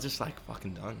 Yeah, I was just like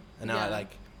fucking done. And now I Yeah.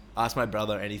 like asked my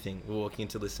brother anything. We were walking in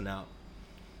to listen out.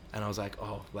 And I was like,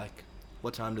 oh, like,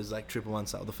 what time does like 111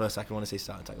 start? The first act I want to see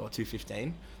start. It's like,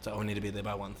 2:15. It's like, oh, we need to be there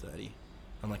by 1:30.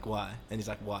 I'm like, why? And he's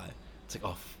like, why? It's like,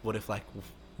 oh, what if like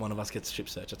one of us gets strip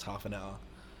search? It's half an hour.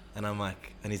 And I'm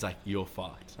like, and he's like, you're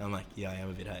fucked. I'm like, yeah, I am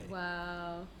a bit hey.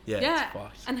 Wow. Yeah, it's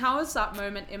fucked. And how has that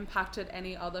moment impacted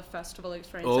any other festival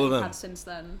experience All that of you've them. had since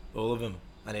then? All of them.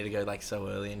 I need to go like so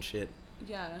early and shit.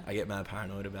 Yeah. I get mad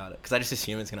paranoid about it because I just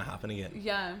assume it's gonna happen again.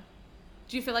 Yeah.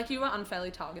 Do you feel like you were unfairly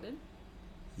targeted?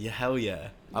 Yeah, hell yeah.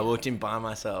 I Yeah. walked in by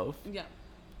myself Yeah.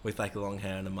 with like long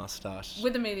hair and a mustache.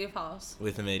 With the media pass.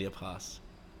 With a media pass.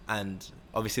 And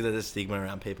obviously there's a stigma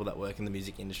around people that work in the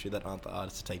music industry that aren't the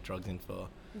artists to take drugs in for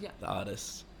Yeah. the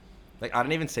artists. Like, I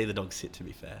don't even see the dog sit, to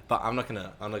be fair. But I'm not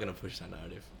gonna push that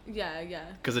narrative. Yeah, yeah.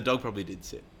 Because the dog probably did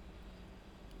sit.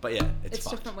 But yeah, it's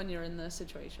fucked. different when you're in the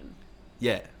situation.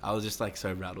 Yeah, I was just like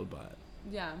so rattled by it.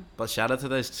 Yeah. But shout out to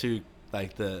those 2,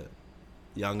 like the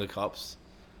younger cops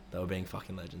that were being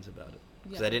fucking legends about it.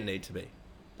 Because Yeah. they didn't need to be.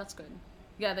 That's good.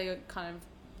 Yeah,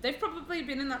 they've probably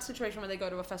been in that situation where they go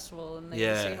to a festival and they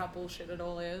Yeah. can see how bullshit it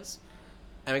all is.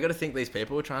 And we got to think these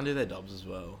people were trying to do their jobs as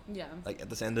well. Yeah. Like, at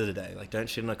the end of the day, like, don't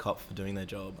shit on a cop for doing their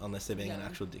job unless they're being an Yeah.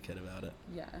 actual dickhead about it.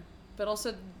 Yeah. But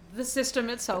also the system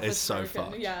itself It's is so broken.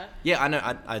 fucked. Yeah. Yeah, I know.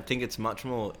 I think it's much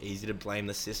more easy to blame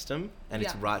the system, and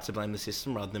it's Yeah. right to blame the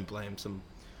system rather than blame some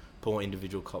poor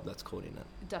individual cop that's caught in it.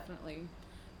 Definitely.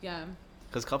 Yeah.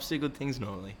 Because cops do good things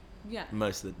normally. Yeah.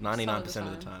 Most of the 99%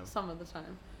 of the time. Some of the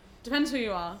time. Depends who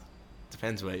you are.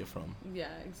 Depends where you're from.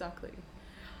 Yeah, exactly.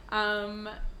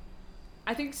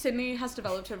 I think Sydney has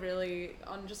developed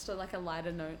on just a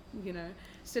lighter note,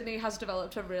 Sydney has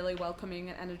developed a really welcoming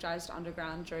and energized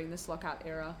underground during this lockout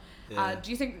era. Yeah. Do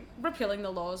you think repealing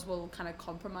the laws will kind of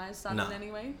compromise that No. in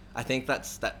any way? I think that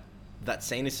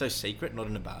scene is so secret, not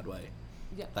in a bad way.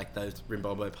 Yeah. Like those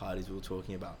Rimbobo parties we were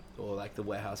talking about, or like the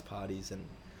warehouse parties, and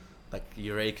like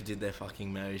Eureka did their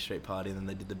fucking Mary Street party, and then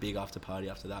they did the big after party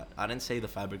after that. I didn't see the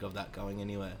fabric of that going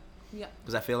anywhere. Yeah.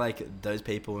 Because I feel like those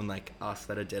people and like us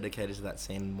that are dedicated to that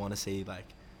scene want to see like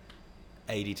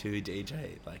 82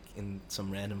 DJ like in some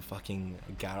random fucking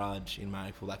garage in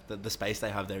Marrickville. Like the space they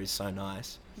have there is so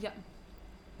nice. Yeah.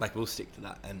 Like we'll stick to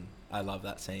that, and I love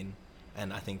that scene,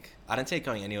 and I don't see it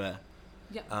going anywhere.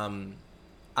 Yeah.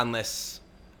 Unless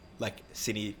like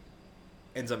City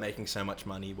ends up making so much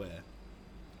money where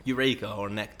Eureka or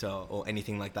Nectar or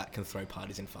anything like that can throw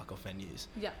parties in fuck off venues.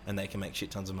 Yeah. And they can make shit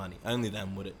tons of money. Only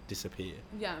then would it disappear.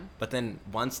 Yeah. But then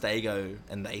once they go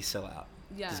and they sell out,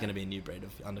 Yeah. there's going to be a new breed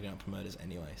of underground promoters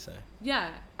anyway. So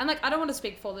Yeah. And I don't want to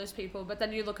speak for those people, but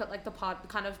then you look at the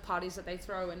kind of parties that they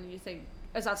throw and you think,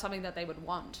 is that something that they would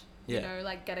want? Yeah.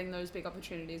 Like getting those big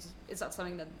opportunities, is that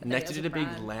something that they Nectar as did a big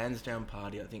brand- Lansdowne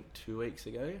party, I think 2 weeks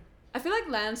ago. I feel like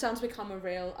Lansdowne's become a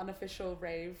real unofficial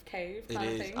rave cave It kind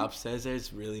of is. thing. Upstairs there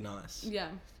is really nice. Yeah,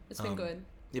 it's been good.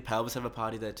 The Palvers have a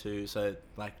party there too. So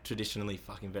like traditionally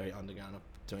fucking very underground,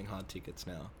 doing hard tickets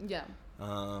now. Yeah.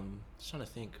 Just trying to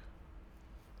think.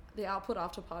 The Output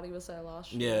after party was there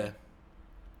last year. Yeah.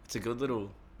 It's a good little...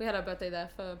 We had our birthday there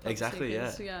for pub Exactly,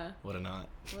 stickers, yeah. What a night.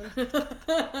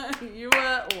 You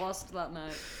were lost that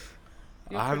night.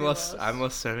 I'm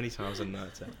lost so many times on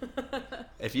nights out.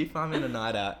 If you find me on a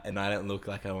night out and I don't look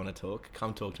like I want to talk,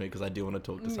 come talk to me because I do want to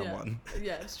talk to someone.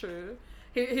 Yeah, it's true.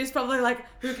 He's probably like,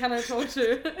 who can I talk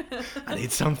to? I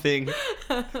need something.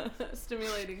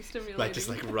 Stimulating. Like just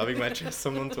like rubbing my chest,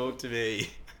 someone talk to me.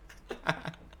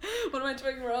 What am I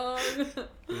doing wrong?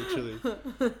 Literally.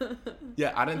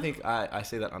 Yeah, I don't think I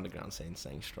see that underground scene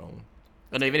staying strong.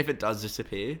 And even if it does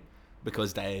disappear,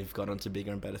 because they've got onto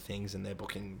bigger and better things and they're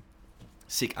booking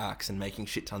sick acts and making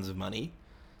shit tons of money,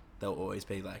 there'll always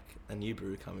be like a new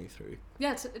brew coming through.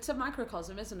 Yeah, it's a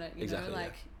microcosm, isn't it? You Exactly, know,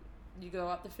 like you go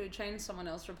up the food chain, someone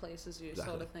else replaces you,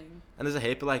 Exactly. sort of thing. And there's a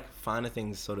heap of like finer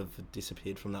things sort of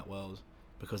disappeared from that world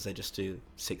because they just do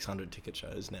 600 ticket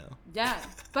shows now. Yeah,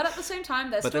 but at the same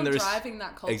time, they're still driving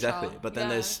that culture. Exactly, but then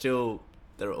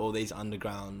there are all these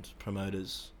underground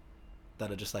promoters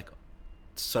that are just like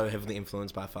so heavily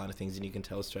influenced by finer things, and you can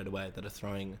tell straight away that are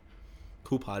throwing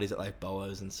cool parties at like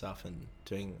Bolos and stuff and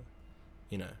doing,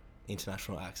 you know,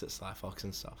 international acts at Sly Fox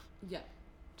and stuff. Yeah,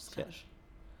 just cash.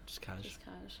 Just cash.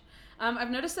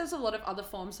 I've noticed there's a lot of other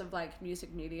forms of like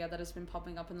music media that has been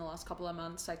popping up in the last couple of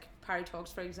months, like Parry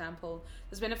Talks, for example.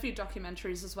 There's been a few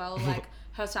documentaries as well, like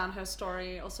Her Sound, Her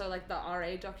Story, also like the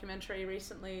RA documentary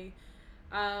recently.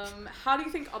 How do you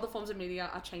think other forms of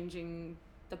media are changing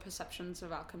the perceptions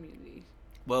of our community?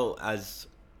 Well, I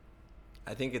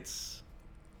think it's...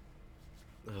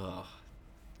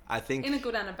 I think... In a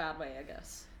good and a bad way, I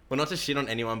guess. Well, not to shit on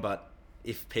anyone, but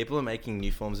if people are making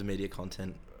new forms of media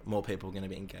content, more people are going to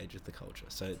be engaged with the culture.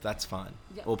 So that's fine.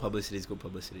 Yep. All publicity is good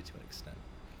publicity to an extent.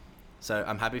 So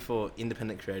I'm happy for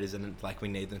independent creators, and like we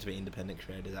need them to be independent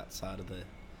creators outside of the,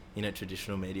 you know,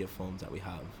 traditional media forms that we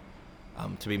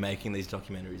have, to be making these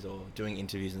documentaries or doing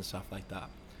interviews and stuff like that.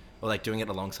 Or like doing it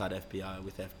alongside FBI,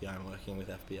 with FBI and working with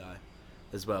FBI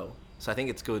as well. So I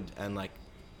think it's good, and like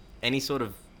any sort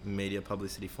of media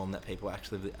publicity form that people are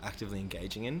actually actively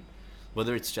engaging in,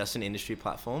 whether it's just an industry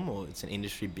platform or it's an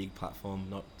industry big platform,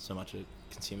 not so much a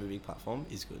consumer big platform,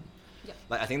 is good. Yeah.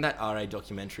 Like I think that RA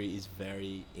documentary is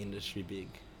very industry big.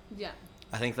 Yeah.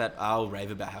 I think that I'll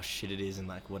rave about how shit it is and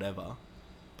like whatever,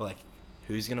 but like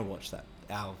who's gonna watch that?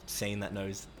 Our scene that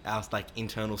knows, our like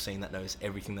internal scene that knows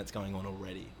everything that's going on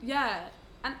already. Yeah,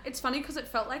 and it's funny because it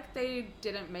felt like they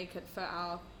didn't make it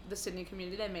for the Sydney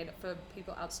community. They made it for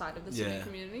people outside of the Sydney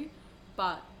community,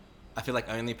 but I feel like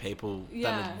only people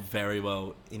that are very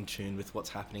well in tune with what's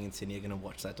happening in Sydney are gonna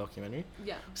watch that documentary.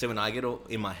 Yeah. So when I get all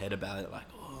in my head about it, like,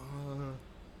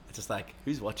 it's just like,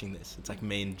 who's watching this? It's like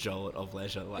me and Joel at Of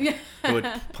Leisure, like who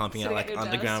are pumping out like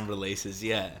underground releases.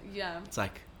 Yeah. Yeah. It's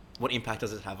like, what impact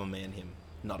does it have on me and him?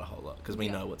 Not a whole lot, because we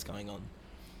know what's going on.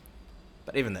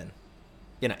 But even then,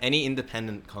 you know, any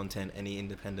independent content, any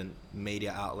independent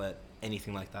media outlet,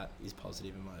 anything like that is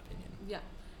positive in my opinion. Yeah.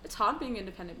 It's hard being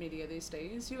independent media these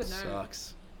days. You would know.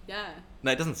 Sucks. Yeah.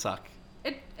 No, it doesn't suck.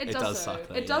 It does suck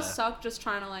though. It does suck just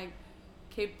trying to like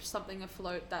keep something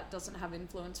afloat that doesn't have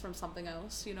influence from something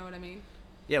else. You know what I mean?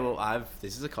 Yeah, well,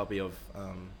 this is a copy of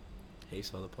Heaps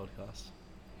of Other Podcasts.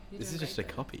 This is just a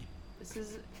copy.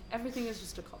 Everything is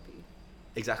just a copy.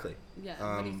 Exactly.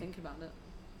 Yeah, what do you think about it?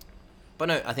 But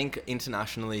no, I think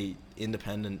internationally,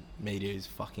 independent media is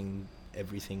fucking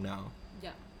everything now.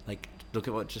 Yeah. Like, look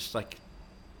at what just like...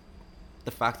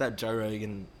 The fact that Joe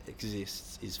Rogan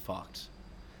exists is fucked.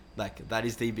 Like, that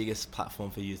is the biggest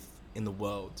platform for youth in the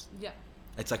world. Yeah.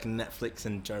 It's like Netflix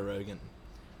and Joe Rogan.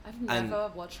 I've never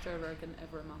watched Joe Rogan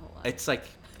ever in my whole life. It's like...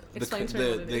 Explain to me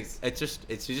what it is. It's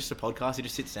just a podcast. He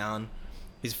just sits down...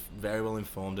 He's very well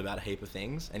informed about a heap of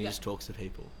things, and he just talks to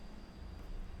people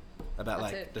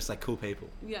about just like cool people.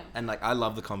 Yeah. And like I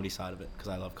love the comedy side of it because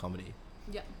I love comedy.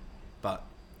 Yeah. But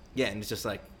yeah, and it's just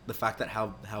like the fact that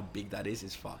how big that is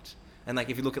fucked. And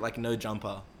like if you look at like No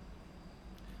Jumper,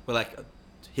 where like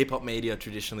hip hop media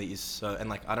traditionally is so, and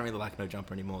like I don't really like No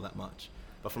Jumper anymore that much,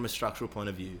 but from a structural point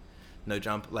of view, No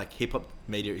Jump, like hip hop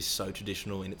media is so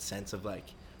traditional in its sense of like,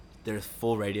 there are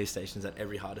 4 radio stations that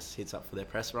every artist hits up for their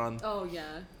press run. Oh,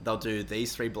 yeah. They'll do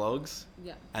these 3 blogs.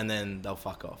 Yeah. And then they'll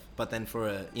fuck off. But then for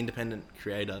an independent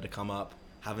creator to come up,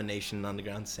 have a niche in an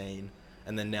underground scene,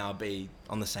 and then now be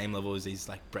on the same level as these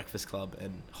like Breakfast Club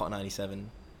and Hot 97,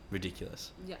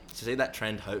 ridiculous. Yeah. To see that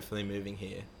trend hopefully moving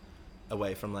here,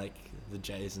 away from like the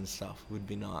Jays and stuff, would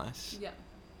be nice. Yeah.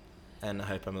 And I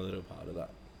hope I'm a little part of that.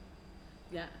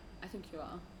 Yeah, I think you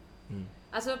are.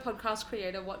 As a podcast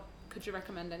creator, could you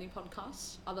recommend any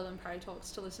podcasts other than Parry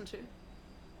Talks to listen to?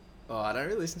 Oh, I don't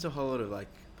really listen to a whole lot of like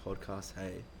podcasts,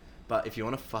 hey. But if you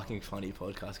want a fucking funny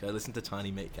podcast, go listen to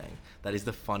Tiny Meat Gang. That is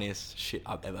the funniest shit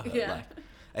I've ever heard. Yeah.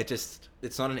 Like,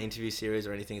 it's not an interview series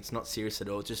or anything. It's not serious at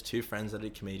all. It's just two friends that are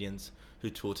comedians who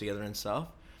tour together and stuff.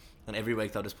 And every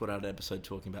week they'll just put out an episode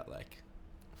talking about, like,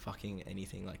 fucking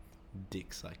anything, like,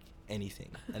 dicks, like,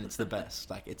 anything. And it's the best.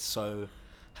 Like, it's so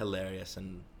hilarious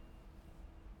and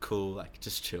cool, like,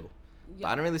 just chill. Yeah. But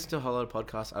I don't really listen to a whole lot of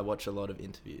podcasts. I watch a lot of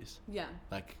interviews. Yeah.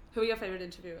 Like, who are your favorite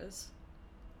interviewers?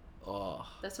 oh,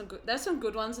 There's some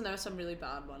good ones and there are some really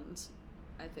bad ones,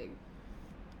 I think.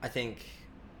 I think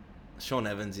Sean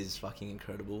Evans is fucking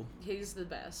incredible. He's the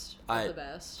best. The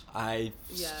best. I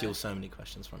steal so many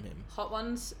questions from him. Hot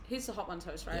Ones. He's the Hot Ones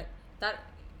host, right? Yeah. That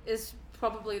is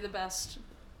probably the best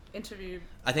interview.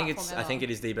 I think platform it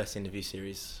is the best interview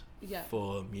series Yeah.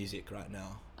 for music right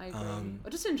now. I agree. Or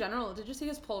just in general, did you see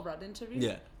his Paul Rudd interview?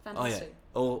 Yeah. Fantastic.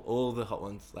 Oh yeah. All the hot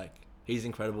ones. Like, he's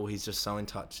incredible. He's just so in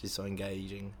touch. He's so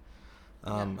engaging.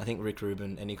 I think Rick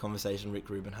Rubin, any conversation Rick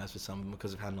Rubin has with someone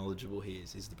because of how knowledgeable he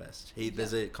is the best.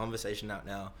 There's a conversation out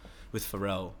now with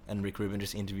Pharrell, and Rick Rubin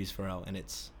just interviews Pharrell, and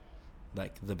it's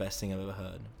like the best thing I've ever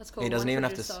heard. That's cool. He doesn't even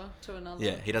have to another.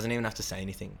 Yeah, he doesn't even have to say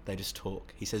anything. They just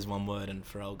talk. He says one word, and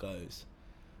Pharrell goes.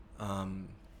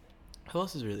 Who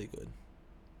else is really good?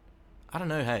 I don't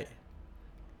know. Hey,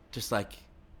 just like,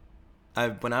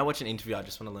 when I watch an interview, I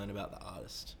just want to learn about the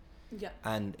artist. Yeah.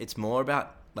 And it's more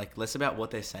about, like, less about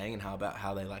what they're saying and how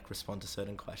they, like, respond to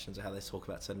certain questions or how they talk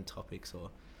about certain topics or,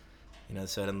 you know,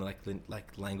 certain, like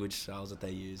language styles that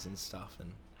they use and stuff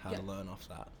and how to learn off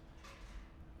that.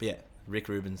 But yeah, Rick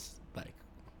Rubin's, like,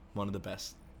 one of the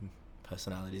best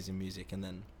personalities in music. And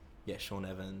then, yeah, Sean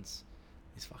Evans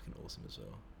is fucking awesome as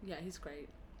well. Yeah, he's great.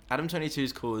 Adam 22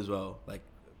 is cool as well. Like,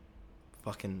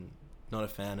 fucking not a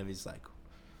fan of his, like,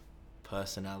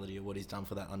 personality or what he's done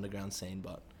for that underground scene,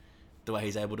 but the way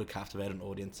he's able to captivate an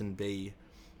audience and be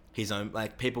his own,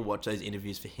 like, people watch those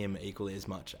interviews for him equally as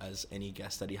much as any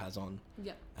guest that he has on.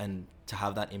 Yeah. And to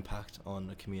have that impact on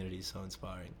a community is so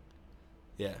inspiring.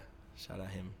 Yeah, shout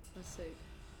out him. Let's see.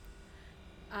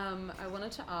 I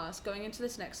wanted to ask, going into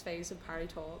this next phase of Parry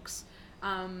Talks,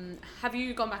 have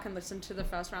you gone back and listened to the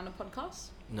first round of podcasts?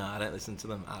 No, I don't listen to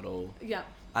them at all. Yeah.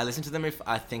 I listen to them if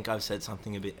I think I've said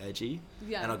something a bit edgy.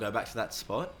 Yeah. And I'll go back to that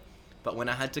spot. But when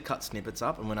I had to cut snippets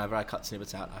up, and whenever I cut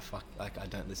snippets out, I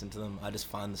don't listen to them. I just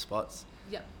find the spots.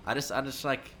 Yeah. I just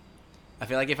like, I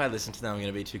feel like if I listen to them, I'm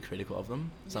going to be too critical of them.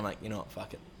 So I'm like, you know what,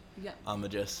 fuck it. Yeah. I'ma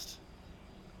just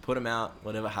put them out.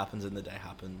 Whatever happens in the day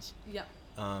happens. Yeah.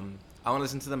 I want to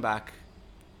listen to them back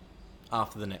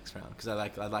after the next round because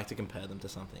I'd like to compare them to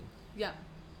something. Yeah.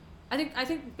 I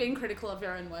think being critical of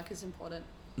your own work is important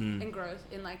in growth,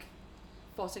 in, like,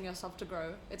 forcing yourself to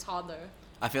grow. It's hard though.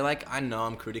 I feel like I know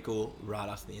I'm critical right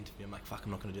after the interview. I'm like, fuck,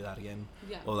 I'm not going to do that again.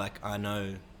 Yeah. Or, like, I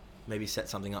know maybe set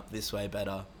something up this way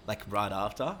better, like, right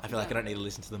after. I feel like I don't need to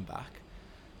listen to them back.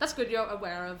 That's good. You're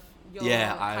aware of your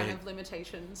kind of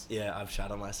limitations. Yeah, I've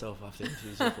shat on myself after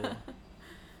interviews before.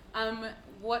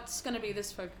 What's going to be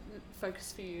this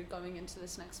focus for you going into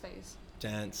this next phase?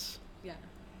 Dance. Yeah.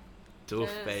 Doof,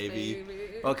 baby.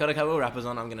 Well, got a couple of rappers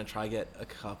on. I'm going to try get a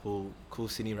couple cool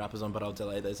Sydney rappers on, but I'll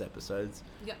delay those episodes.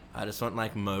 Yeah. I just want,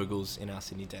 like, moguls in our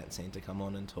Sydney dance scene to come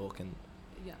on and talk and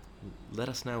let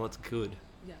us know what's good.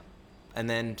 Yeah. And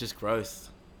then just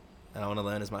growth. And I want to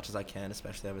learn as much as I can,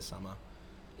 especially over summer.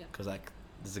 Yeah. Because, like,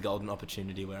 there's a golden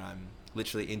opportunity where I'm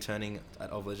literally interning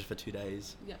at Old Leisure for 2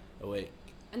 days a week.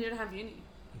 And you don't have uni.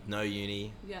 No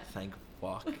uni. Yeah. Thank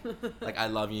fuck. Like, I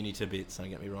love uni to bits, don't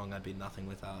get me wrong. I'd be nothing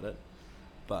without it.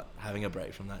 But having a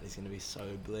break from that is going to be so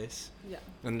bliss. Yeah.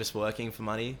 And just working for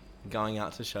money, going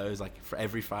out to shows, like, for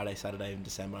every Friday, Saturday in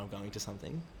December, I'm going to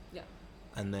something. Yeah.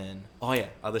 And then,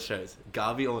 other shows.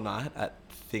 Garvey All Night at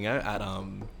Thingo at,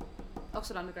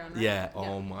 Oxford Underground, right? Yeah.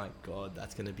 Oh my God,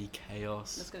 that's going to be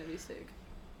chaos. That's going to be sick.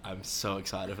 I'm so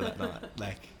excited for that night.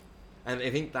 Like, and I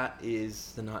think that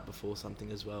is the night before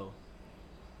something as well.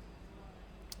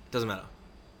 Doesn't matter.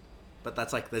 But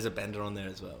that's, like, there's a bender on there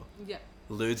as well. Yeah.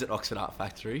 Ludes at Oxford Art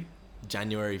Factory,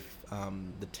 January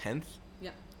the 10th. Yeah.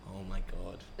 Oh my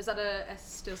God. Is that a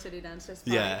Steel City Dance Fest?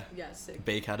 Yeah. Yeah, sick.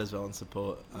 BCAT as well and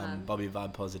support. Bobby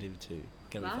Vibe Positive too.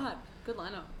 Gonna be fun. Good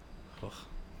lineup. Oh.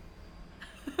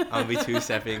 I'll be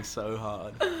two-stepping so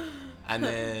hard. And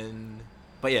then,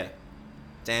 but yeah,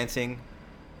 dancing,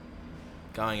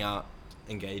 going out,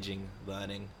 engaging,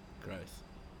 learning, growth.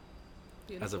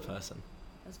 Beautiful. As a person.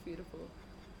 That's beautiful.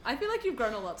 I feel like you've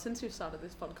grown a lot since you started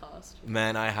this podcast.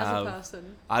 Man, I have. As a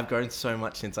person. I've grown so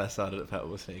much since I started at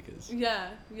Pebble Sneakers. Yeah,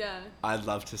 yeah. I'd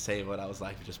love to see what I was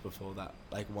like just before that,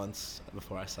 like once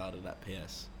before I started at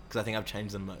PS. Because I think I've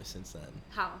changed the most since then.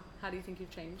 How? How do you think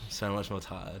you've changed? So much more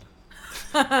tired.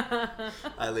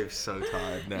 I live so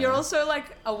tired now. You're also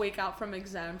like a week out from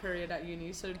exam period at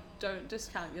uni, so don't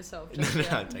discount yourself. Just No,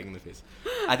 yet. I'm taking the piss.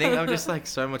 I think I'm just like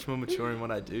so much more mature in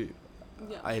what I do.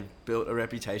 Yeah. I built a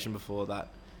reputation before that,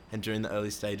 and during the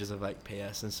early stages of like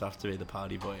PS and stuff, to be the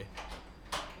party boy,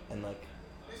 and like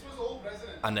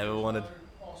I never wanted.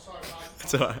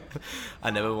 It's alright.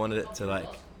 I never wanted it to like.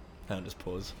 No, just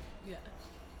pause. Yeah.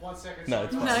 1 second. No,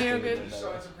 it's fine. No, you're good. Just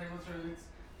showing some people through this.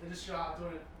 They're just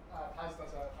doing Paz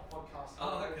does a podcast.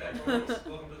 Oh, okay. Welcome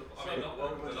to the. I mean, not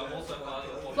welcome, but I'm also part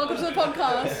of the podcast. Welcome to the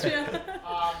podcast.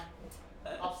 Yeah.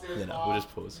 Upstairs Yeah, no, bar, we'll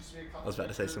just pause. used to be a I couple was about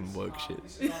to say some bedrooms, woke shit.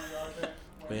 This is only open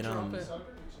when But, it's open.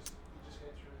 You just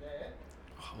head through there.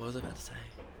 Oh, what was I about to say?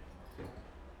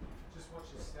 Just watch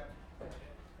your step.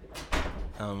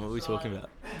 What were we talking about?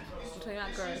 We're talking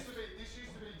about growth. This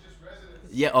used to be just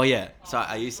residents. Yeah. Oh yeah. So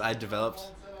I developed.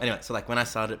 Anyway, so like when I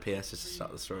started at PS, just to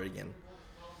start the story again.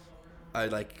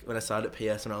 When I started at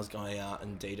PS, when I was going out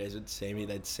and DJs would see me,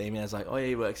 they'd see me as like, oh yeah,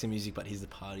 he works in music, but he's the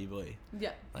party boy.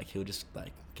 Yeah. Like he'll just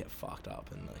like get fucked up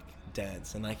and like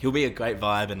dance, and like he'll be a great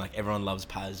vibe, and like everyone loves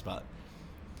Paz, but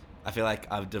I feel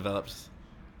like I've developed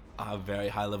a very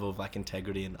high level of like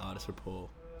integrity and artist rapport,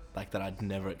 like that I'd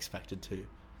never expected to.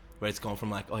 Where it's gone from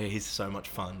like, oh yeah, he's so much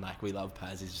fun, like we love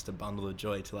Paz, he's just a bundle of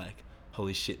joy, to like,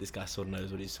 holy shit, this guy sort of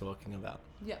knows what he's talking about.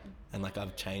 Yeah. And like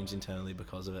I've changed internally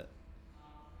because of it,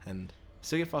 and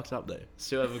still get fucked up though.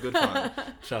 Still have a good time.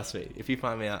 Trust me. If you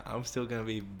find me out, I'm still gonna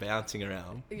be bouncing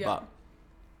around. Yeah. But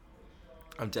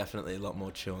I'm definitely a lot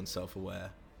more chill and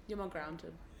self-aware. You're more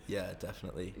grounded. Yeah,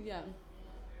 definitely. Yeah.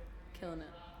 Killing it.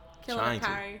 Killing it,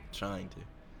 Parry. Trying to.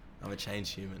 I'm a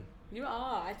changed human. You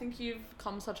are. I think you've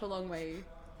come such a long way.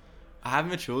 I have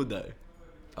matured though.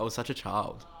 I was such a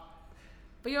child.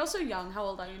 But you're also young. How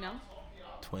old are you now?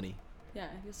 20. Yeah,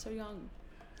 you're so young.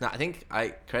 No, I think I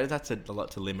credit that to a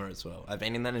lot to Limmer as well. I've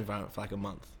been in that environment for like a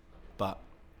month, but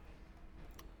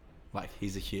like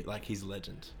he's a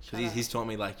legend. Shout Because out. he's taught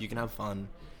me like you can have fun,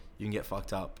 you can get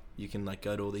fucked up, you can like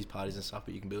go to all these parties and stuff,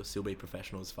 but you can still be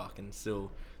professional as fuck and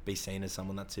still be seen as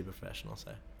someone that's super professional.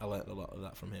 So I learnt a lot of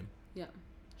that from him. Yeah.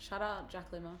 Shout out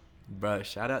Jack Limmer. Bro,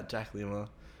 shout out Jack Limmer.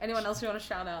 Anyone else you want to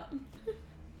shout out?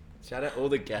 Shout out all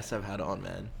the guests I've had on,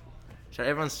 man. Shout out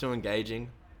everyone's still engaging.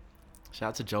 Shout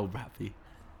out to Joel Brappy.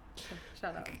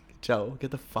 Shout out. Joel,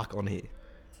 get the fuck on here.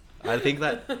 I think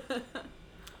that...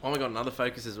 Oh my god, another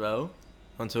focus as well.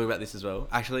 I want to talk about this as well.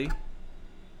 Actually,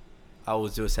 I will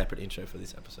do a separate intro for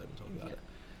this episode and talk about it.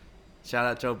 Shout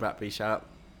out Joel Brappy. Shout out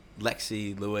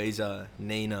Lexi, Louisa,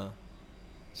 Nina.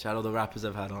 Shout out all the rappers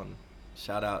I've had on.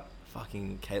 Shout out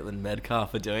fucking Caitlin Medcar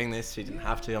for doing this. She didn't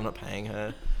have to. I'm not paying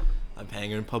her. I'm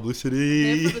paying her in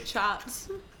publicity. Here for the chats.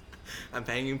 I'm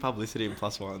paying in publicity and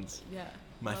plus ones. Yeah.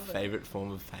 My love it. favourite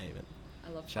form of payment.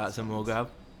 I love Shout out to plus ones. Morgab.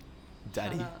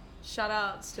 Daddy. Shout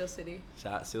out Steel City.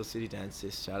 Shout out Steel City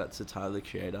Dances. Shout out to Tyler the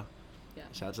Creator. Yeah.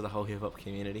 Shout out to the whole hip hop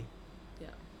community. Yeah.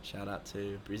 Shout out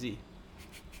to Brizzy.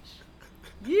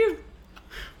 You.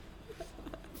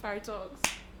 Fairy Talks.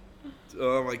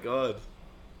 Oh my god.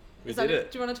 We Is that did it?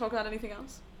 it. Do you want to talk about anything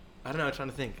else? I don't know, I'm trying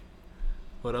to think.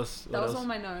 What else? That was all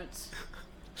my notes.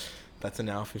 That's an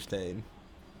hour 15.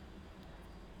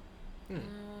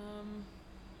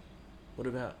 What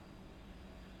about...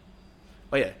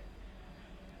 Oh yeah.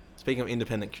 Speaking of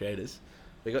independent creators,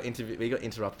 we got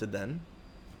interrupted then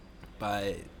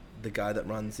by the guy that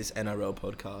runs this NRL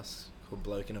podcast called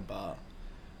Bloke in a Bar.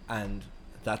 And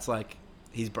that's like,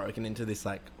 he's broken into this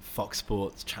like Fox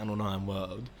Sports Channel 9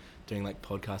 world, doing like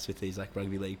podcasts with these like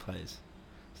rugby league players.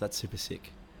 So that's super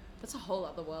sick. That's a whole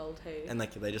other world, hey. And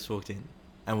like they just walked in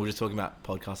and we were just talking about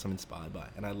podcasts I'm inspired by,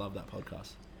 and I love that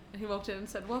podcast. And he walked in and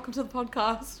said, "Welcome to the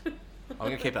podcast." I'm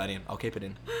gonna keep that in. I'll keep it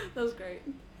in. That was great.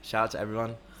 Shout out to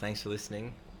everyone. Thanks for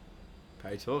listening.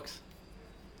 Parry Talks.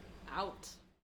 Out.